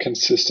pretty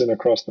consistent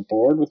across the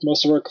board with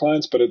most of our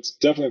clients, but it's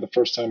definitely the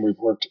first time we've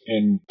worked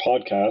in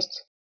podcasts.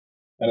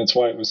 And it's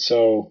why it was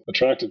so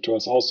attractive to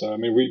us also. I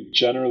mean, we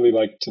generally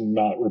like to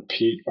not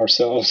repeat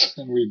ourselves,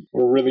 and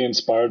we're really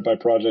inspired by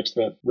projects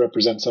that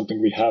represent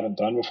something we haven't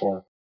done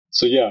before.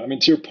 So yeah, I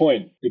mean, to your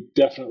point,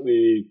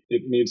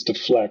 it needs to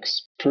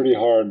flex pretty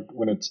hard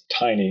when it's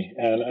tiny.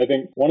 And I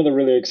think one of the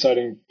really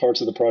exciting parts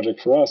of the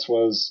project for us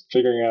was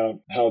figuring out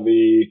how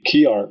the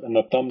key art and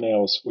the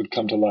thumbnails would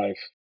come to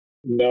life.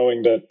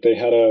 Knowing that they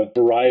had a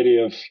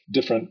variety of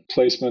different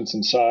placements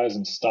and size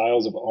and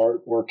styles of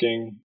art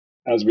working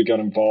as we got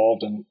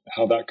involved and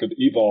how that could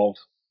evolve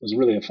was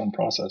really a fun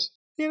process.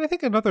 Yeah, and I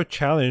think another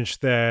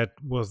challenge that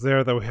was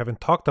there that we haven't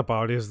talked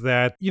about is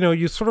that,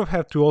 you sort of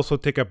have to also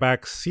take a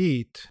back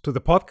seat to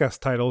the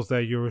podcast titles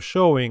that you're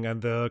showing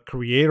and the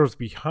creators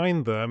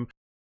behind them.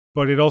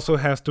 But it also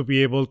has to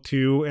be able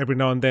to every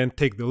now and then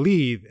take the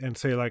lead and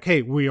say like,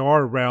 hey, we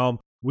are Realm.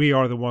 We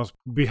are the ones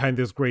behind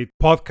this great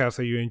podcast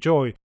that you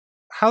enjoy.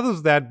 How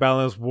does that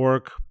balance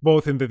work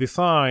both in the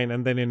design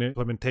and then in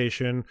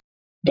implementation?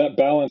 That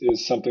balance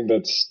is something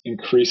that's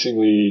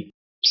increasingly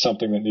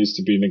something that needs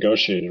to be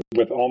negotiated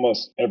with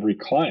almost every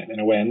client in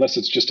a way, unless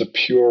it's just a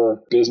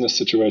pure business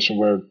situation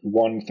where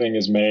one thing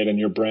is made and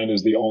your brand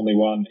is the only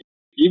one.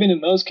 Even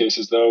in those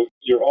cases, though,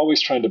 you're always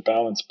trying to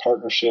balance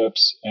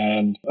partnerships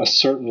and a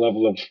certain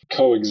level of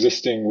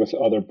coexisting with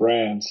other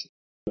brands.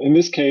 In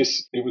this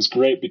case, it was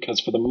great because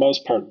for the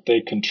most part,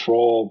 they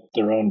control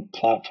their own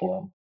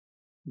platform.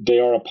 They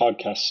are a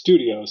podcast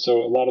studio, so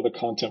a lot of the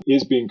content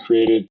is being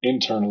created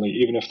internally,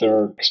 even if there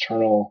are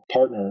external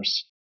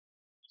partners.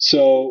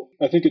 So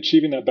I think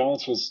achieving that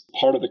balance was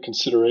part of the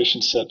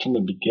consideration set from the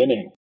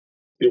beginning.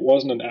 It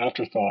wasn't an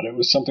afterthought. It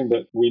was something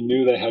that we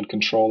knew they had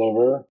control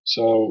over.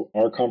 So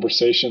our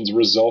conversations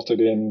resulted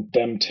in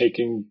them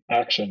taking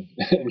action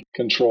and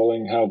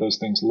controlling how those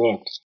things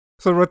looked.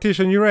 So Ritesh,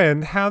 on your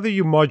end, how do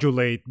you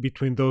modulate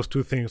between those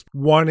two things?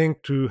 Wanting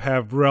to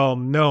have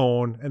Realm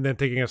known and then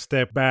taking a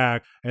step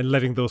back and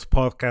letting those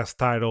podcast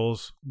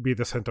titles be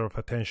the center of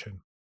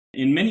attention?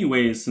 In many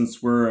ways,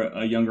 since we're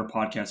a younger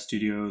podcast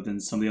studio than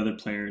some of the other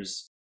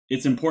players,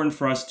 it's important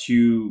for us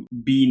to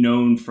be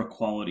known for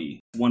quality.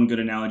 One good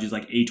analogy is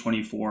like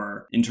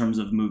A24 in terms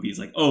of movies.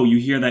 Like, oh, you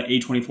hear that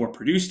A24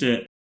 produced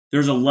it.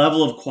 There's a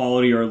level of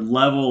quality or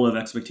level of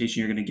expectation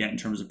you're going to get in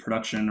terms of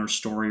production or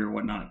story or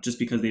whatnot, just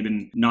because they've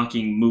been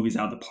knocking movies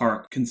out of the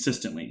park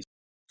consistently.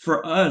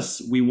 For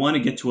us, we want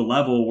to get to a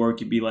level where it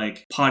could be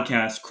like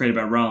podcast created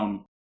by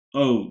Realm.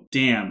 Oh,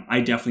 damn, I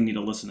definitely need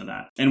to listen to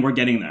that. And we're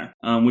getting there,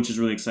 which is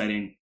really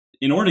exciting.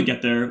 In order to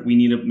get there, we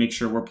need to make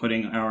sure we're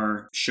putting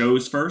our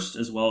shows first,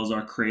 as well as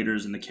our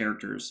creators and the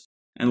characters.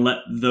 and let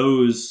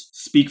those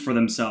speak for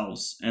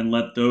themselves and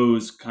let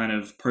those kind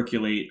of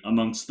percolate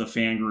amongst the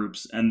fan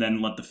groups, and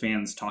then let the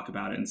fans talk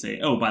about it and say,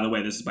 oh, by the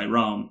way, this is by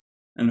Realm.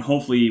 And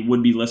hopefully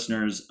would-be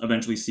listeners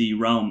eventually see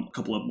Realm a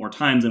couple of more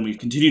times, and we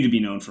continue to be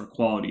known for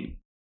quality.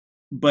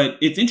 But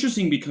it's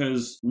interesting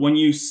because when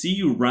you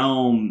see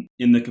Realm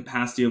in the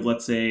capacity of,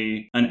 let's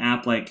say, an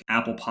app like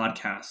Apple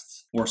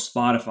Podcasts or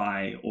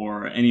Spotify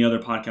or any other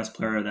podcast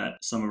player that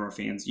some of our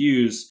fans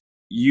use,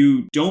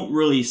 you don't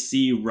really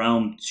see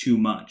Realm too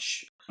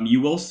much. You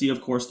will see,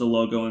 of course, the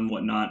logo and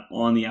whatnot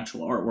on the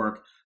actual artwork,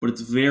 but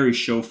it's very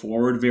show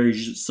forward, very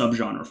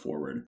subgenre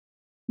forward.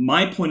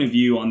 My point of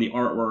view on the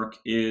artwork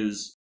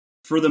is,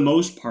 for the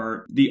most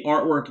part, the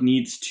artwork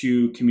needs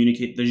to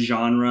communicate the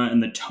genre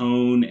and the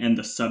tone and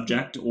the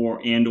subject or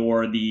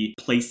the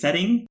place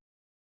setting,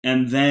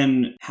 and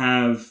then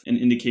have an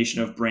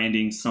indication of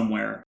branding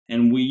somewhere.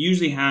 And we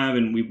usually have,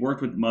 and we've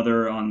worked with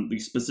Mother on the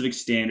specific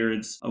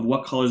standards of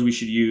what colors we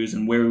should use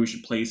and where we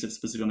should place it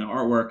specifically on the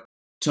artwork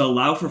to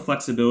allow for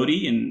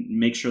flexibility and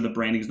make sure the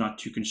branding is not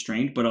too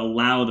constrained, but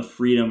allow the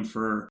freedom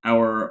for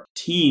our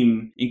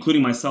team,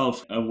 including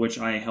myself, of which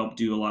I help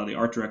do a lot of the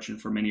art direction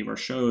for many of our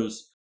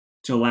shows,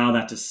 to allow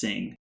that to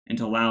sing and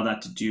to allow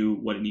that to do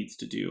what it needs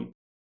to do.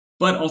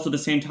 But also at the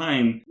same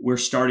time, we're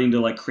starting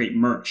to create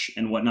merch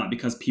and whatnot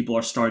because people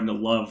are starting to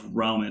love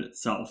Realm in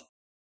itself.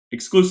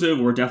 Exclusive,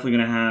 we're definitely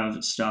going to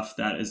have stuff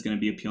that is going to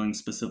be appealing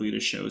specifically to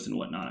shows and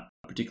whatnot,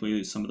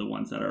 particularly some of the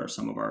ones that are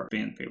some of our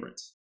fan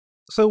favorites.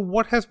 So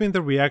what has been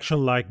the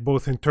reaction like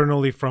both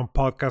internally from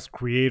podcast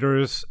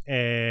creators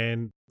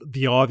and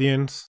the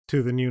audience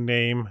to the new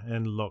name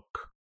and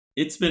look?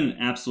 It's been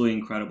absolutely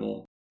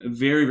incredible.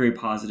 Very, very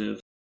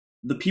positive.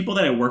 The people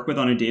that I work with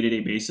on a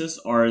day-to-day basis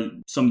are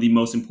some of the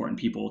most important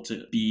people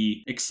to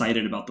be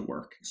excited about the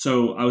work.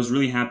 So I was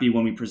really happy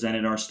when we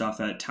presented our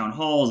stuff at town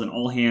halls and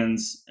all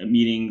hands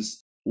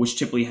meetings, which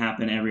typically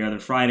happen every other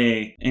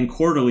Friday, and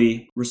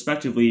quarterly,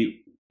 respectively.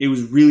 It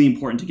was really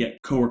important to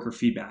get coworker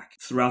feedback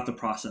throughout the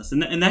process.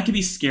 And that can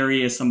be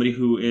scary as somebody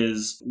who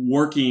is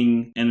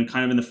working and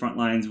kind of in the front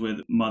lines with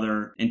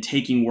Mother and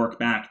taking work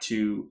back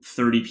to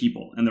 30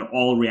 people, and they're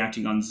all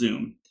reacting on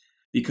Zoom.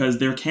 Because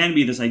there can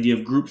be this idea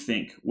of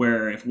groupthink,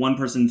 where if one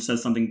person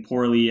says something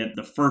poorly at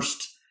the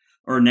first,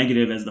 or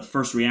negative as the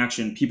first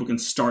reaction, people can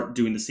start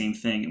doing the same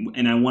thing.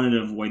 And I wanted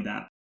to avoid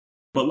that.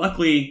 But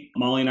luckily,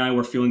 Molly and I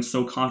were feeling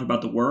so confident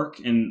about the work,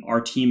 and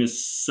our team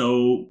is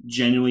so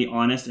genuinely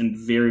honest and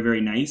very, very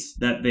nice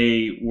that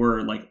they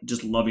were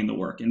just loving the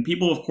work. And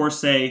people, of course,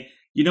 say,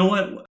 you know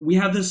what? We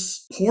have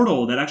this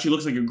portal that actually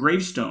looks like a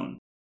gravestone.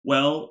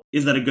 Well,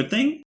 is that a good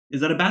thing? Is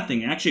that a bad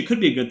thing? Actually, it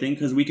could be a good thing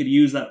because we could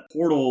use that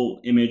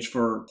portal image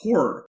for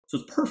horror. So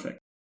it's perfect.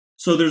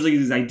 So there's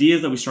these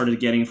ideas that we started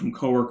getting from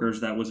coworkers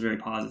that was very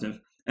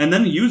positive. And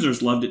then the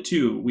users loved it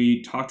too.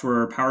 We talked to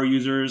our power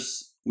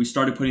users. We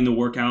started putting the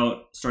work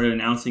out, started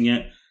announcing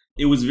it.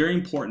 It was very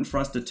important for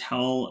us to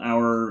tell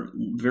our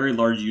very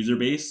large user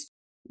base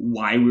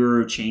why we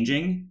were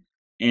changing.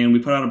 And we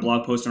put out a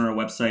blog post on our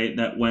website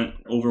that went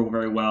over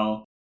very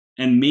well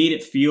and made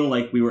it feel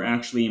like we were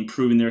actually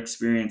improving their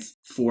experience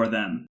for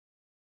them.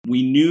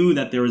 We knew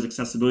that there was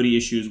accessibility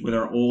issues with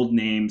our old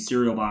name,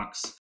 Serial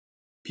Box.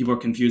 People are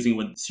confusing it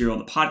with Serial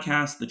the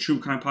podcast, the True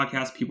Crime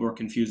podcast. People are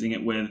confusing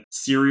it with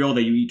cereal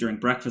that you eat during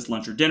breakfast,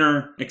 lunch, or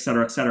dinner, et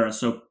cetera, et cetera.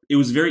 So it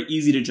was very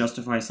easy to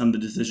justify some of the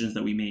decisions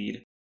that we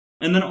made.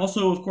 And then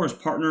also, of course,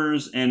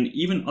 partners and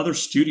even other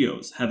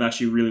studios have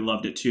actually really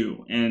loved it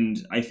too.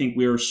 And I think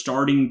we are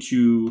starting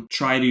to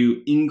try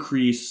to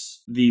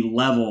increase the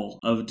level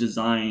of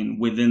design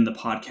within the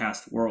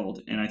podcast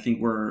world. And I think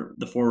we're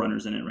the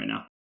forerunners in it right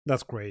now.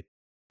 That's great.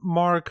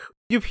 Mark,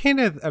 you've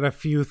hinted at a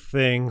few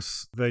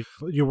things that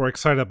you were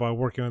excited about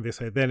working on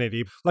this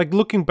identity. Like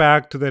looking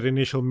back to that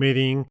initial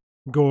meeting,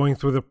 going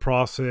through the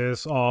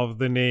process of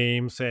the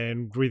names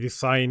and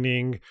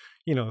redesigning,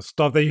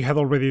 stuff that you had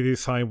already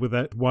designed with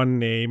that one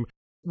name.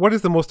 What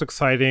is the most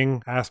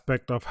exciting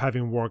aspect of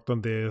having worked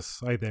on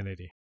this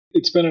identity?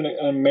 It's been an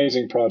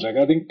amazing project.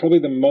 I think probably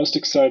the most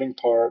exciting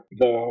part,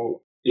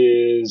 though,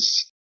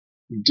 is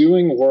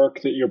doing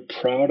work that you're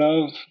proud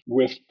of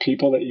with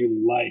people that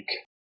you like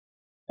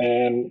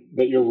and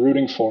that you're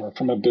rooting for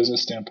from a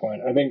business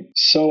standpoint. I think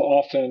so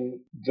often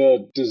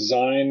the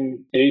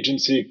design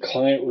agency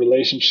client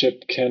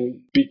relationship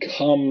can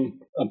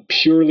become a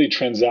purely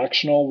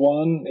transactional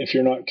one if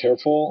you're not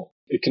careful.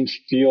 It can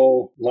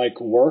feel like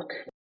work.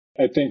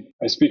 I think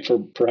I speak for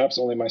perhaps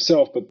only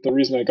myself, but the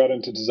reason I got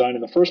into design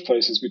in the first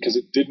place is because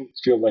it didn't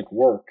feel like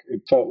work.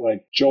 It felt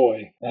like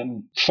joy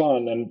and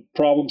fun and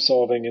problem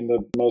solving in the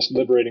most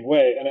liberating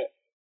way. And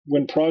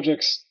when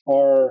projects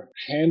are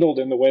handled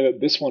in the way that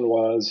this one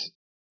was,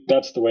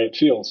 that's the way it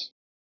feels.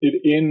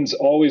 It ends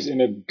always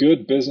in a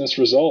good business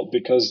result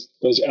because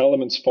those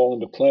elements fall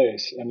into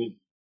place. And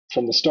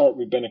from the start,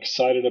 we've been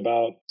excited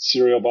about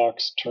Serial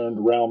Box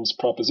turned Realm's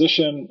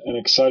proposition and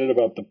excited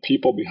about the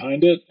people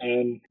behind it.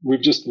 And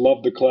we've just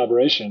loved the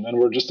collaboration, and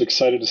we're just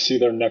excited to see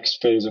their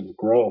next phase of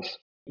growth.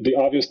 The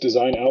obvious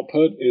design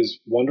output is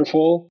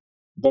wonderful.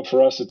 But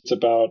for us, it's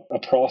about a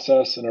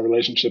process and a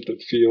relationship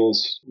that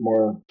feels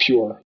more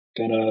pure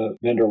than a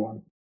vendor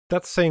one.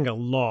 That's saying a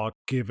lot,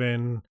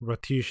 given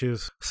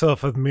Ritesh's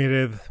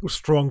self-admitted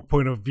strong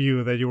point of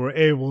view that you were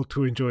able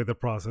to enjoy the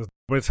process.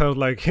 But it sounds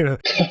like,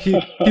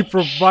 he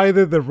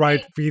provided the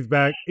right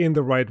feedback in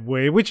the right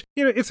way, which,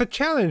 it's a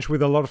challenge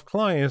with a lot of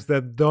clients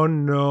that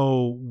don't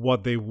know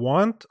what they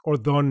want or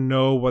don't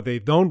know what they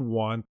don't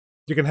want.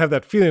 You can have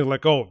that feeling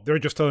like, oh, they're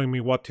just telling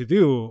me what to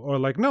do. Or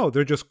like, no,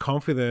 they're just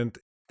confident.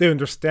 They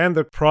understand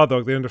the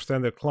product, they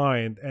understand their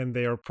client, and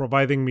they are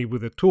providing me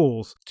with the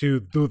tools to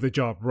do the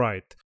job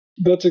right.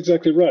 That's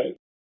exactly right.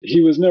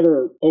 He was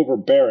never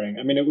overbearing.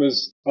 I mean, it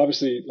was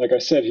obviously, like I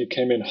said, he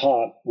came in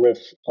hot with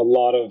a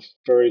lot of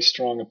very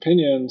strong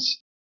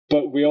opinions,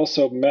 but we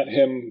also met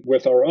him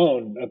with our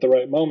own at the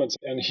right moments.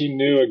 And he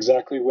knew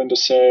exactly when to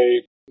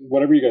say,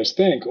 whatever you guys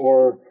think,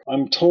 or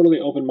I'm totally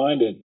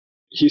open-minded.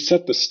 He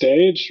set the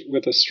stage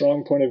with a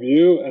strong point of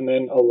view and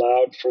then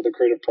allowed for the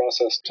creative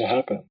process to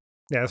happen.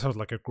 Yeah, that sounds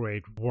like a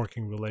great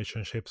working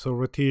relationship. So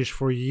Ritesh,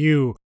 for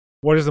you,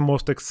 what is the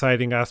most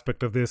exciting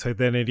aspect of this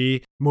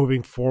identity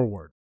moving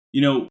forward?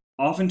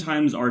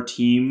 Oftentimes our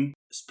team,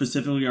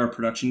 specifically our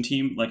production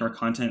team, like our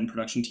content and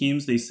production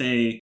teams, they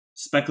say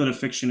speculative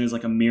fiction is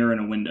like a mirror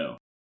and a window.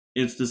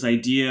 It's this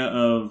idea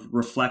of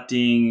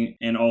reflecting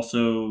and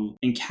also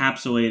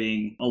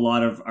encapsulating a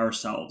lot of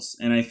ourselves.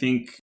 And I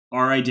think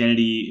our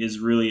identity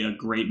is really a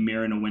great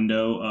mirror and a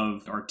window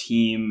of our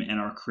team and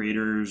our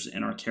creators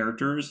and our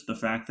characters. The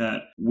fact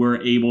that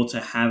we're able to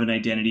have an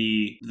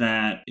identity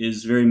that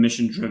is very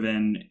mission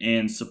driven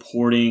and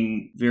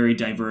supporting very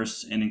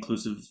diverse and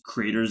inclusive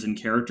creators and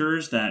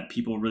characters that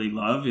people really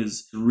love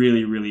is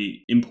really,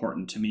 really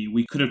important to me.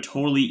 We could have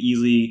totally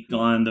easily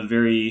gone the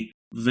very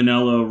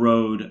vanilla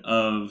road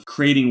of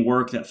creating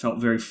work that felt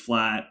very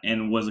flat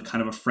and was a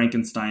kind of a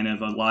Frankenstein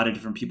of a lot of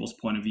different people's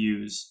point of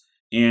views.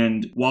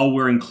 And while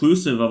we're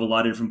inclusive of a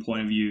lot of different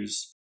point of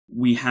views,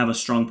 we have a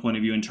strong point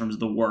of view in terms of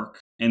the work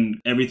and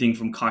everything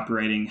from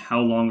copywriting, how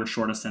long or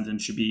short a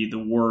sentence should be, the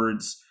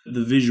words,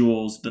 the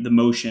visuals, the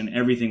motion,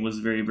 everything was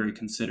very, very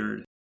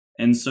considered.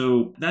 And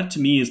so that to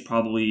me is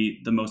probably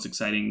the most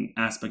exciting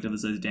aspect of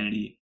this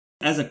identity.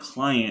 As a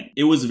client,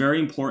 it was very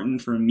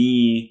important for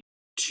me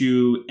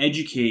to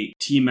educate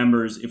team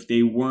members if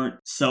they weren't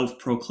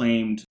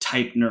self-proclaimed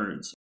type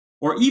nerds,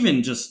 or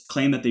even just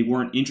claim that they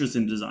weren't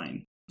interested in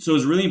design. So it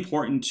was really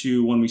important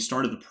to, when we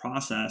started the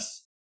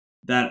process,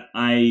 that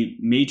I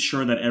made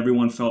sure that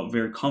everyone felt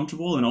very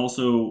comfortable and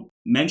also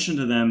mentioned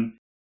to them,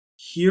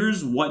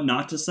 here's what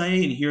not to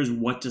say and here's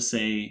what to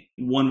say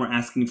when we're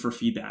asking for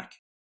feedback.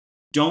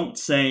 Don't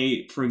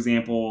say, for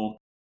example,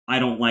 I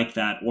don't like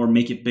that, or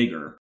make it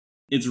bigger.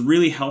 It's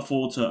really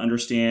helpful to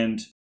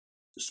understand,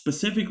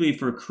 specifically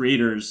for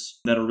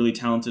creators that are really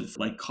talented,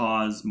 like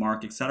Cause,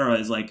 Mark, etc.,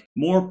 is like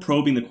more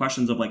probing the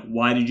questions of like,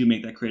 why did you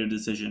make that creative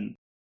decision?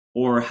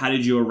 Or how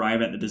did you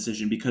arrive at the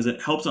decision? Because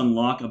it helps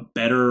unlock a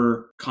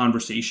better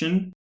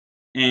conversation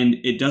and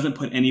it doesn't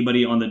put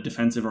anybody on the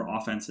defensive or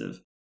offensive.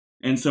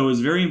 And so it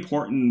was very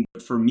important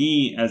for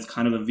me as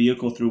kind of a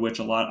vehicle through which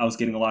I was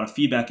getting a lot of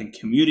feedback and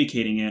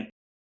communicating it,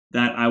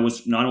 that I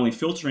was not only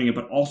filtering it,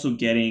 but also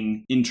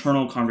getting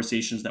internal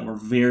conversations that were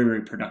very,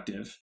 very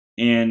productive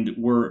and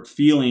were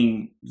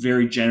feeling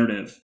very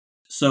generative.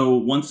 So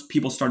once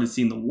people started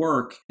seeing the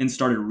work and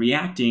started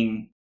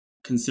reacting,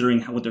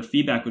 considering what their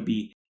feedback would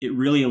be, it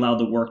really allowed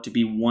the work to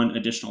be one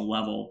additional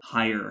level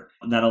higher.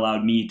 That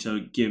allowed me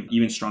to give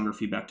even stronger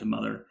feedback to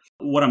Mother.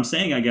 What I'm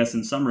saying, I guess,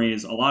 in summary,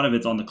 is a lot of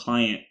it's on the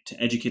client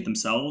to educate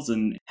themselves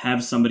and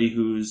have somebody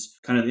who's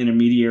kind of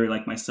intermediary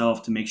like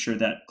myself to make sure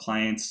that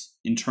clients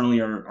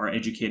internally are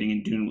educating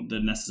and doing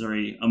the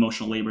necessary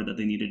emotional labor that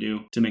they need to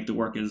do to make the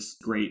work as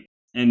great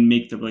and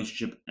make the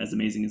relationship as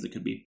amazing as it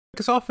could be.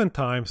 Because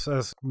oftentimes,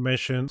 as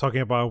mentioned,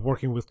 talking about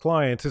working with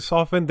clients, it's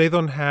often they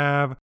don't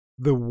have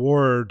the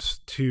words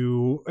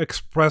to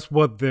express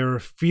what they're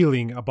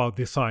feeling about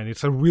design.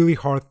 It's a really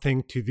hard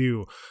thing to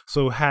do.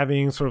 So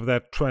having sort of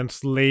that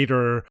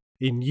translator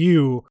in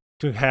you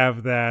to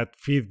have that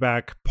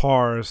feedback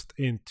parsed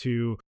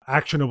into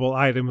actionable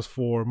items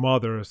for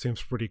Mother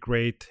seems pretty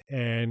great.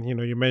 And,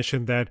 you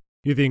mentioned that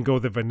you didn't go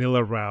the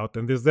vanilla route,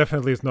 and this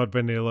definitely is not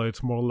vanilla.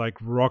 It's more like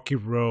Rocky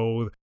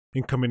Road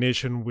in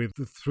combination with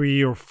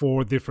 3 or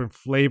 4 different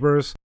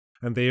flavors.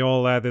 And they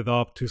all added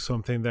up to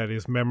something that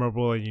is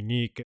memorable and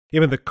unique.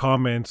 Even the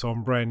comments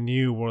on Brand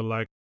New were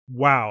like,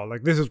 wow,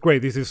 like this is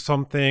great. This is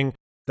something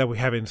that we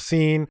haven't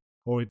seen,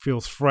 or it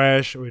feels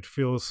fresh, or it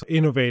feels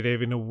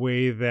innovative in a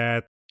way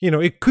that,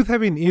 it could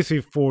have been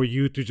easy for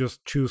you to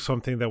just choose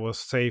something that was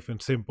safe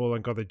and simple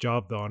and got the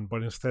job done,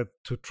 but instead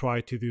to try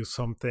to do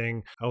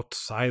something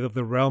outside of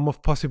the realm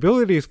of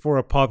possibilities for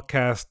a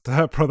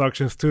podcast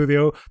production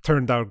studio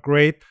turned out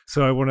great.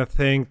 So I want to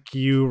thank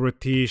you,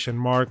 Ritesh and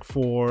Mark,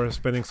 for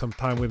spending some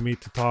time with me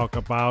to talk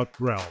about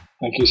Realm.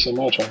 Thank you so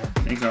much, Armin.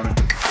 Thanks, Armin.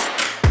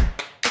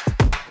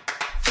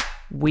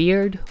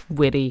 Weird,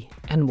 witty,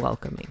 and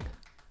welcoming.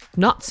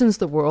 Not since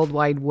the World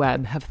Wide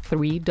Web have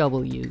 3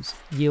 Ws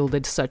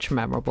yielded such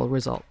memorable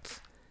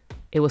results.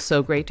 It was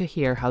so great to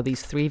hear how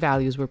these 3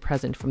 values were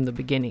present from the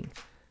beginning,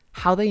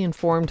 how they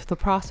informed the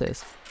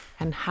process,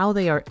 and how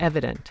they are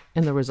evident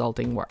in the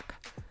resulting work.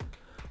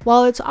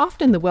 While it's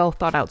often the well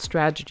thought out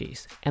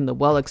strategies and the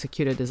well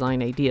executed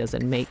design ideas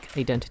that make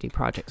identity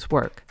projects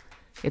work,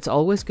 it's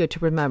always good to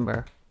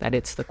remember that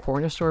it's the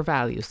cornerstone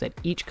values that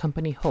each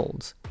company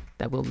holds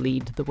that will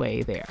lead the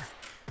way there.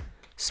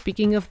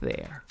 Speaking of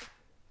there,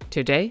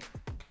 today,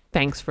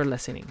 thanks for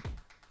listening.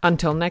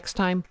 Until next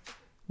time,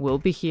 we'll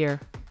be here.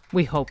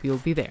 We hope you'll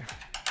be there.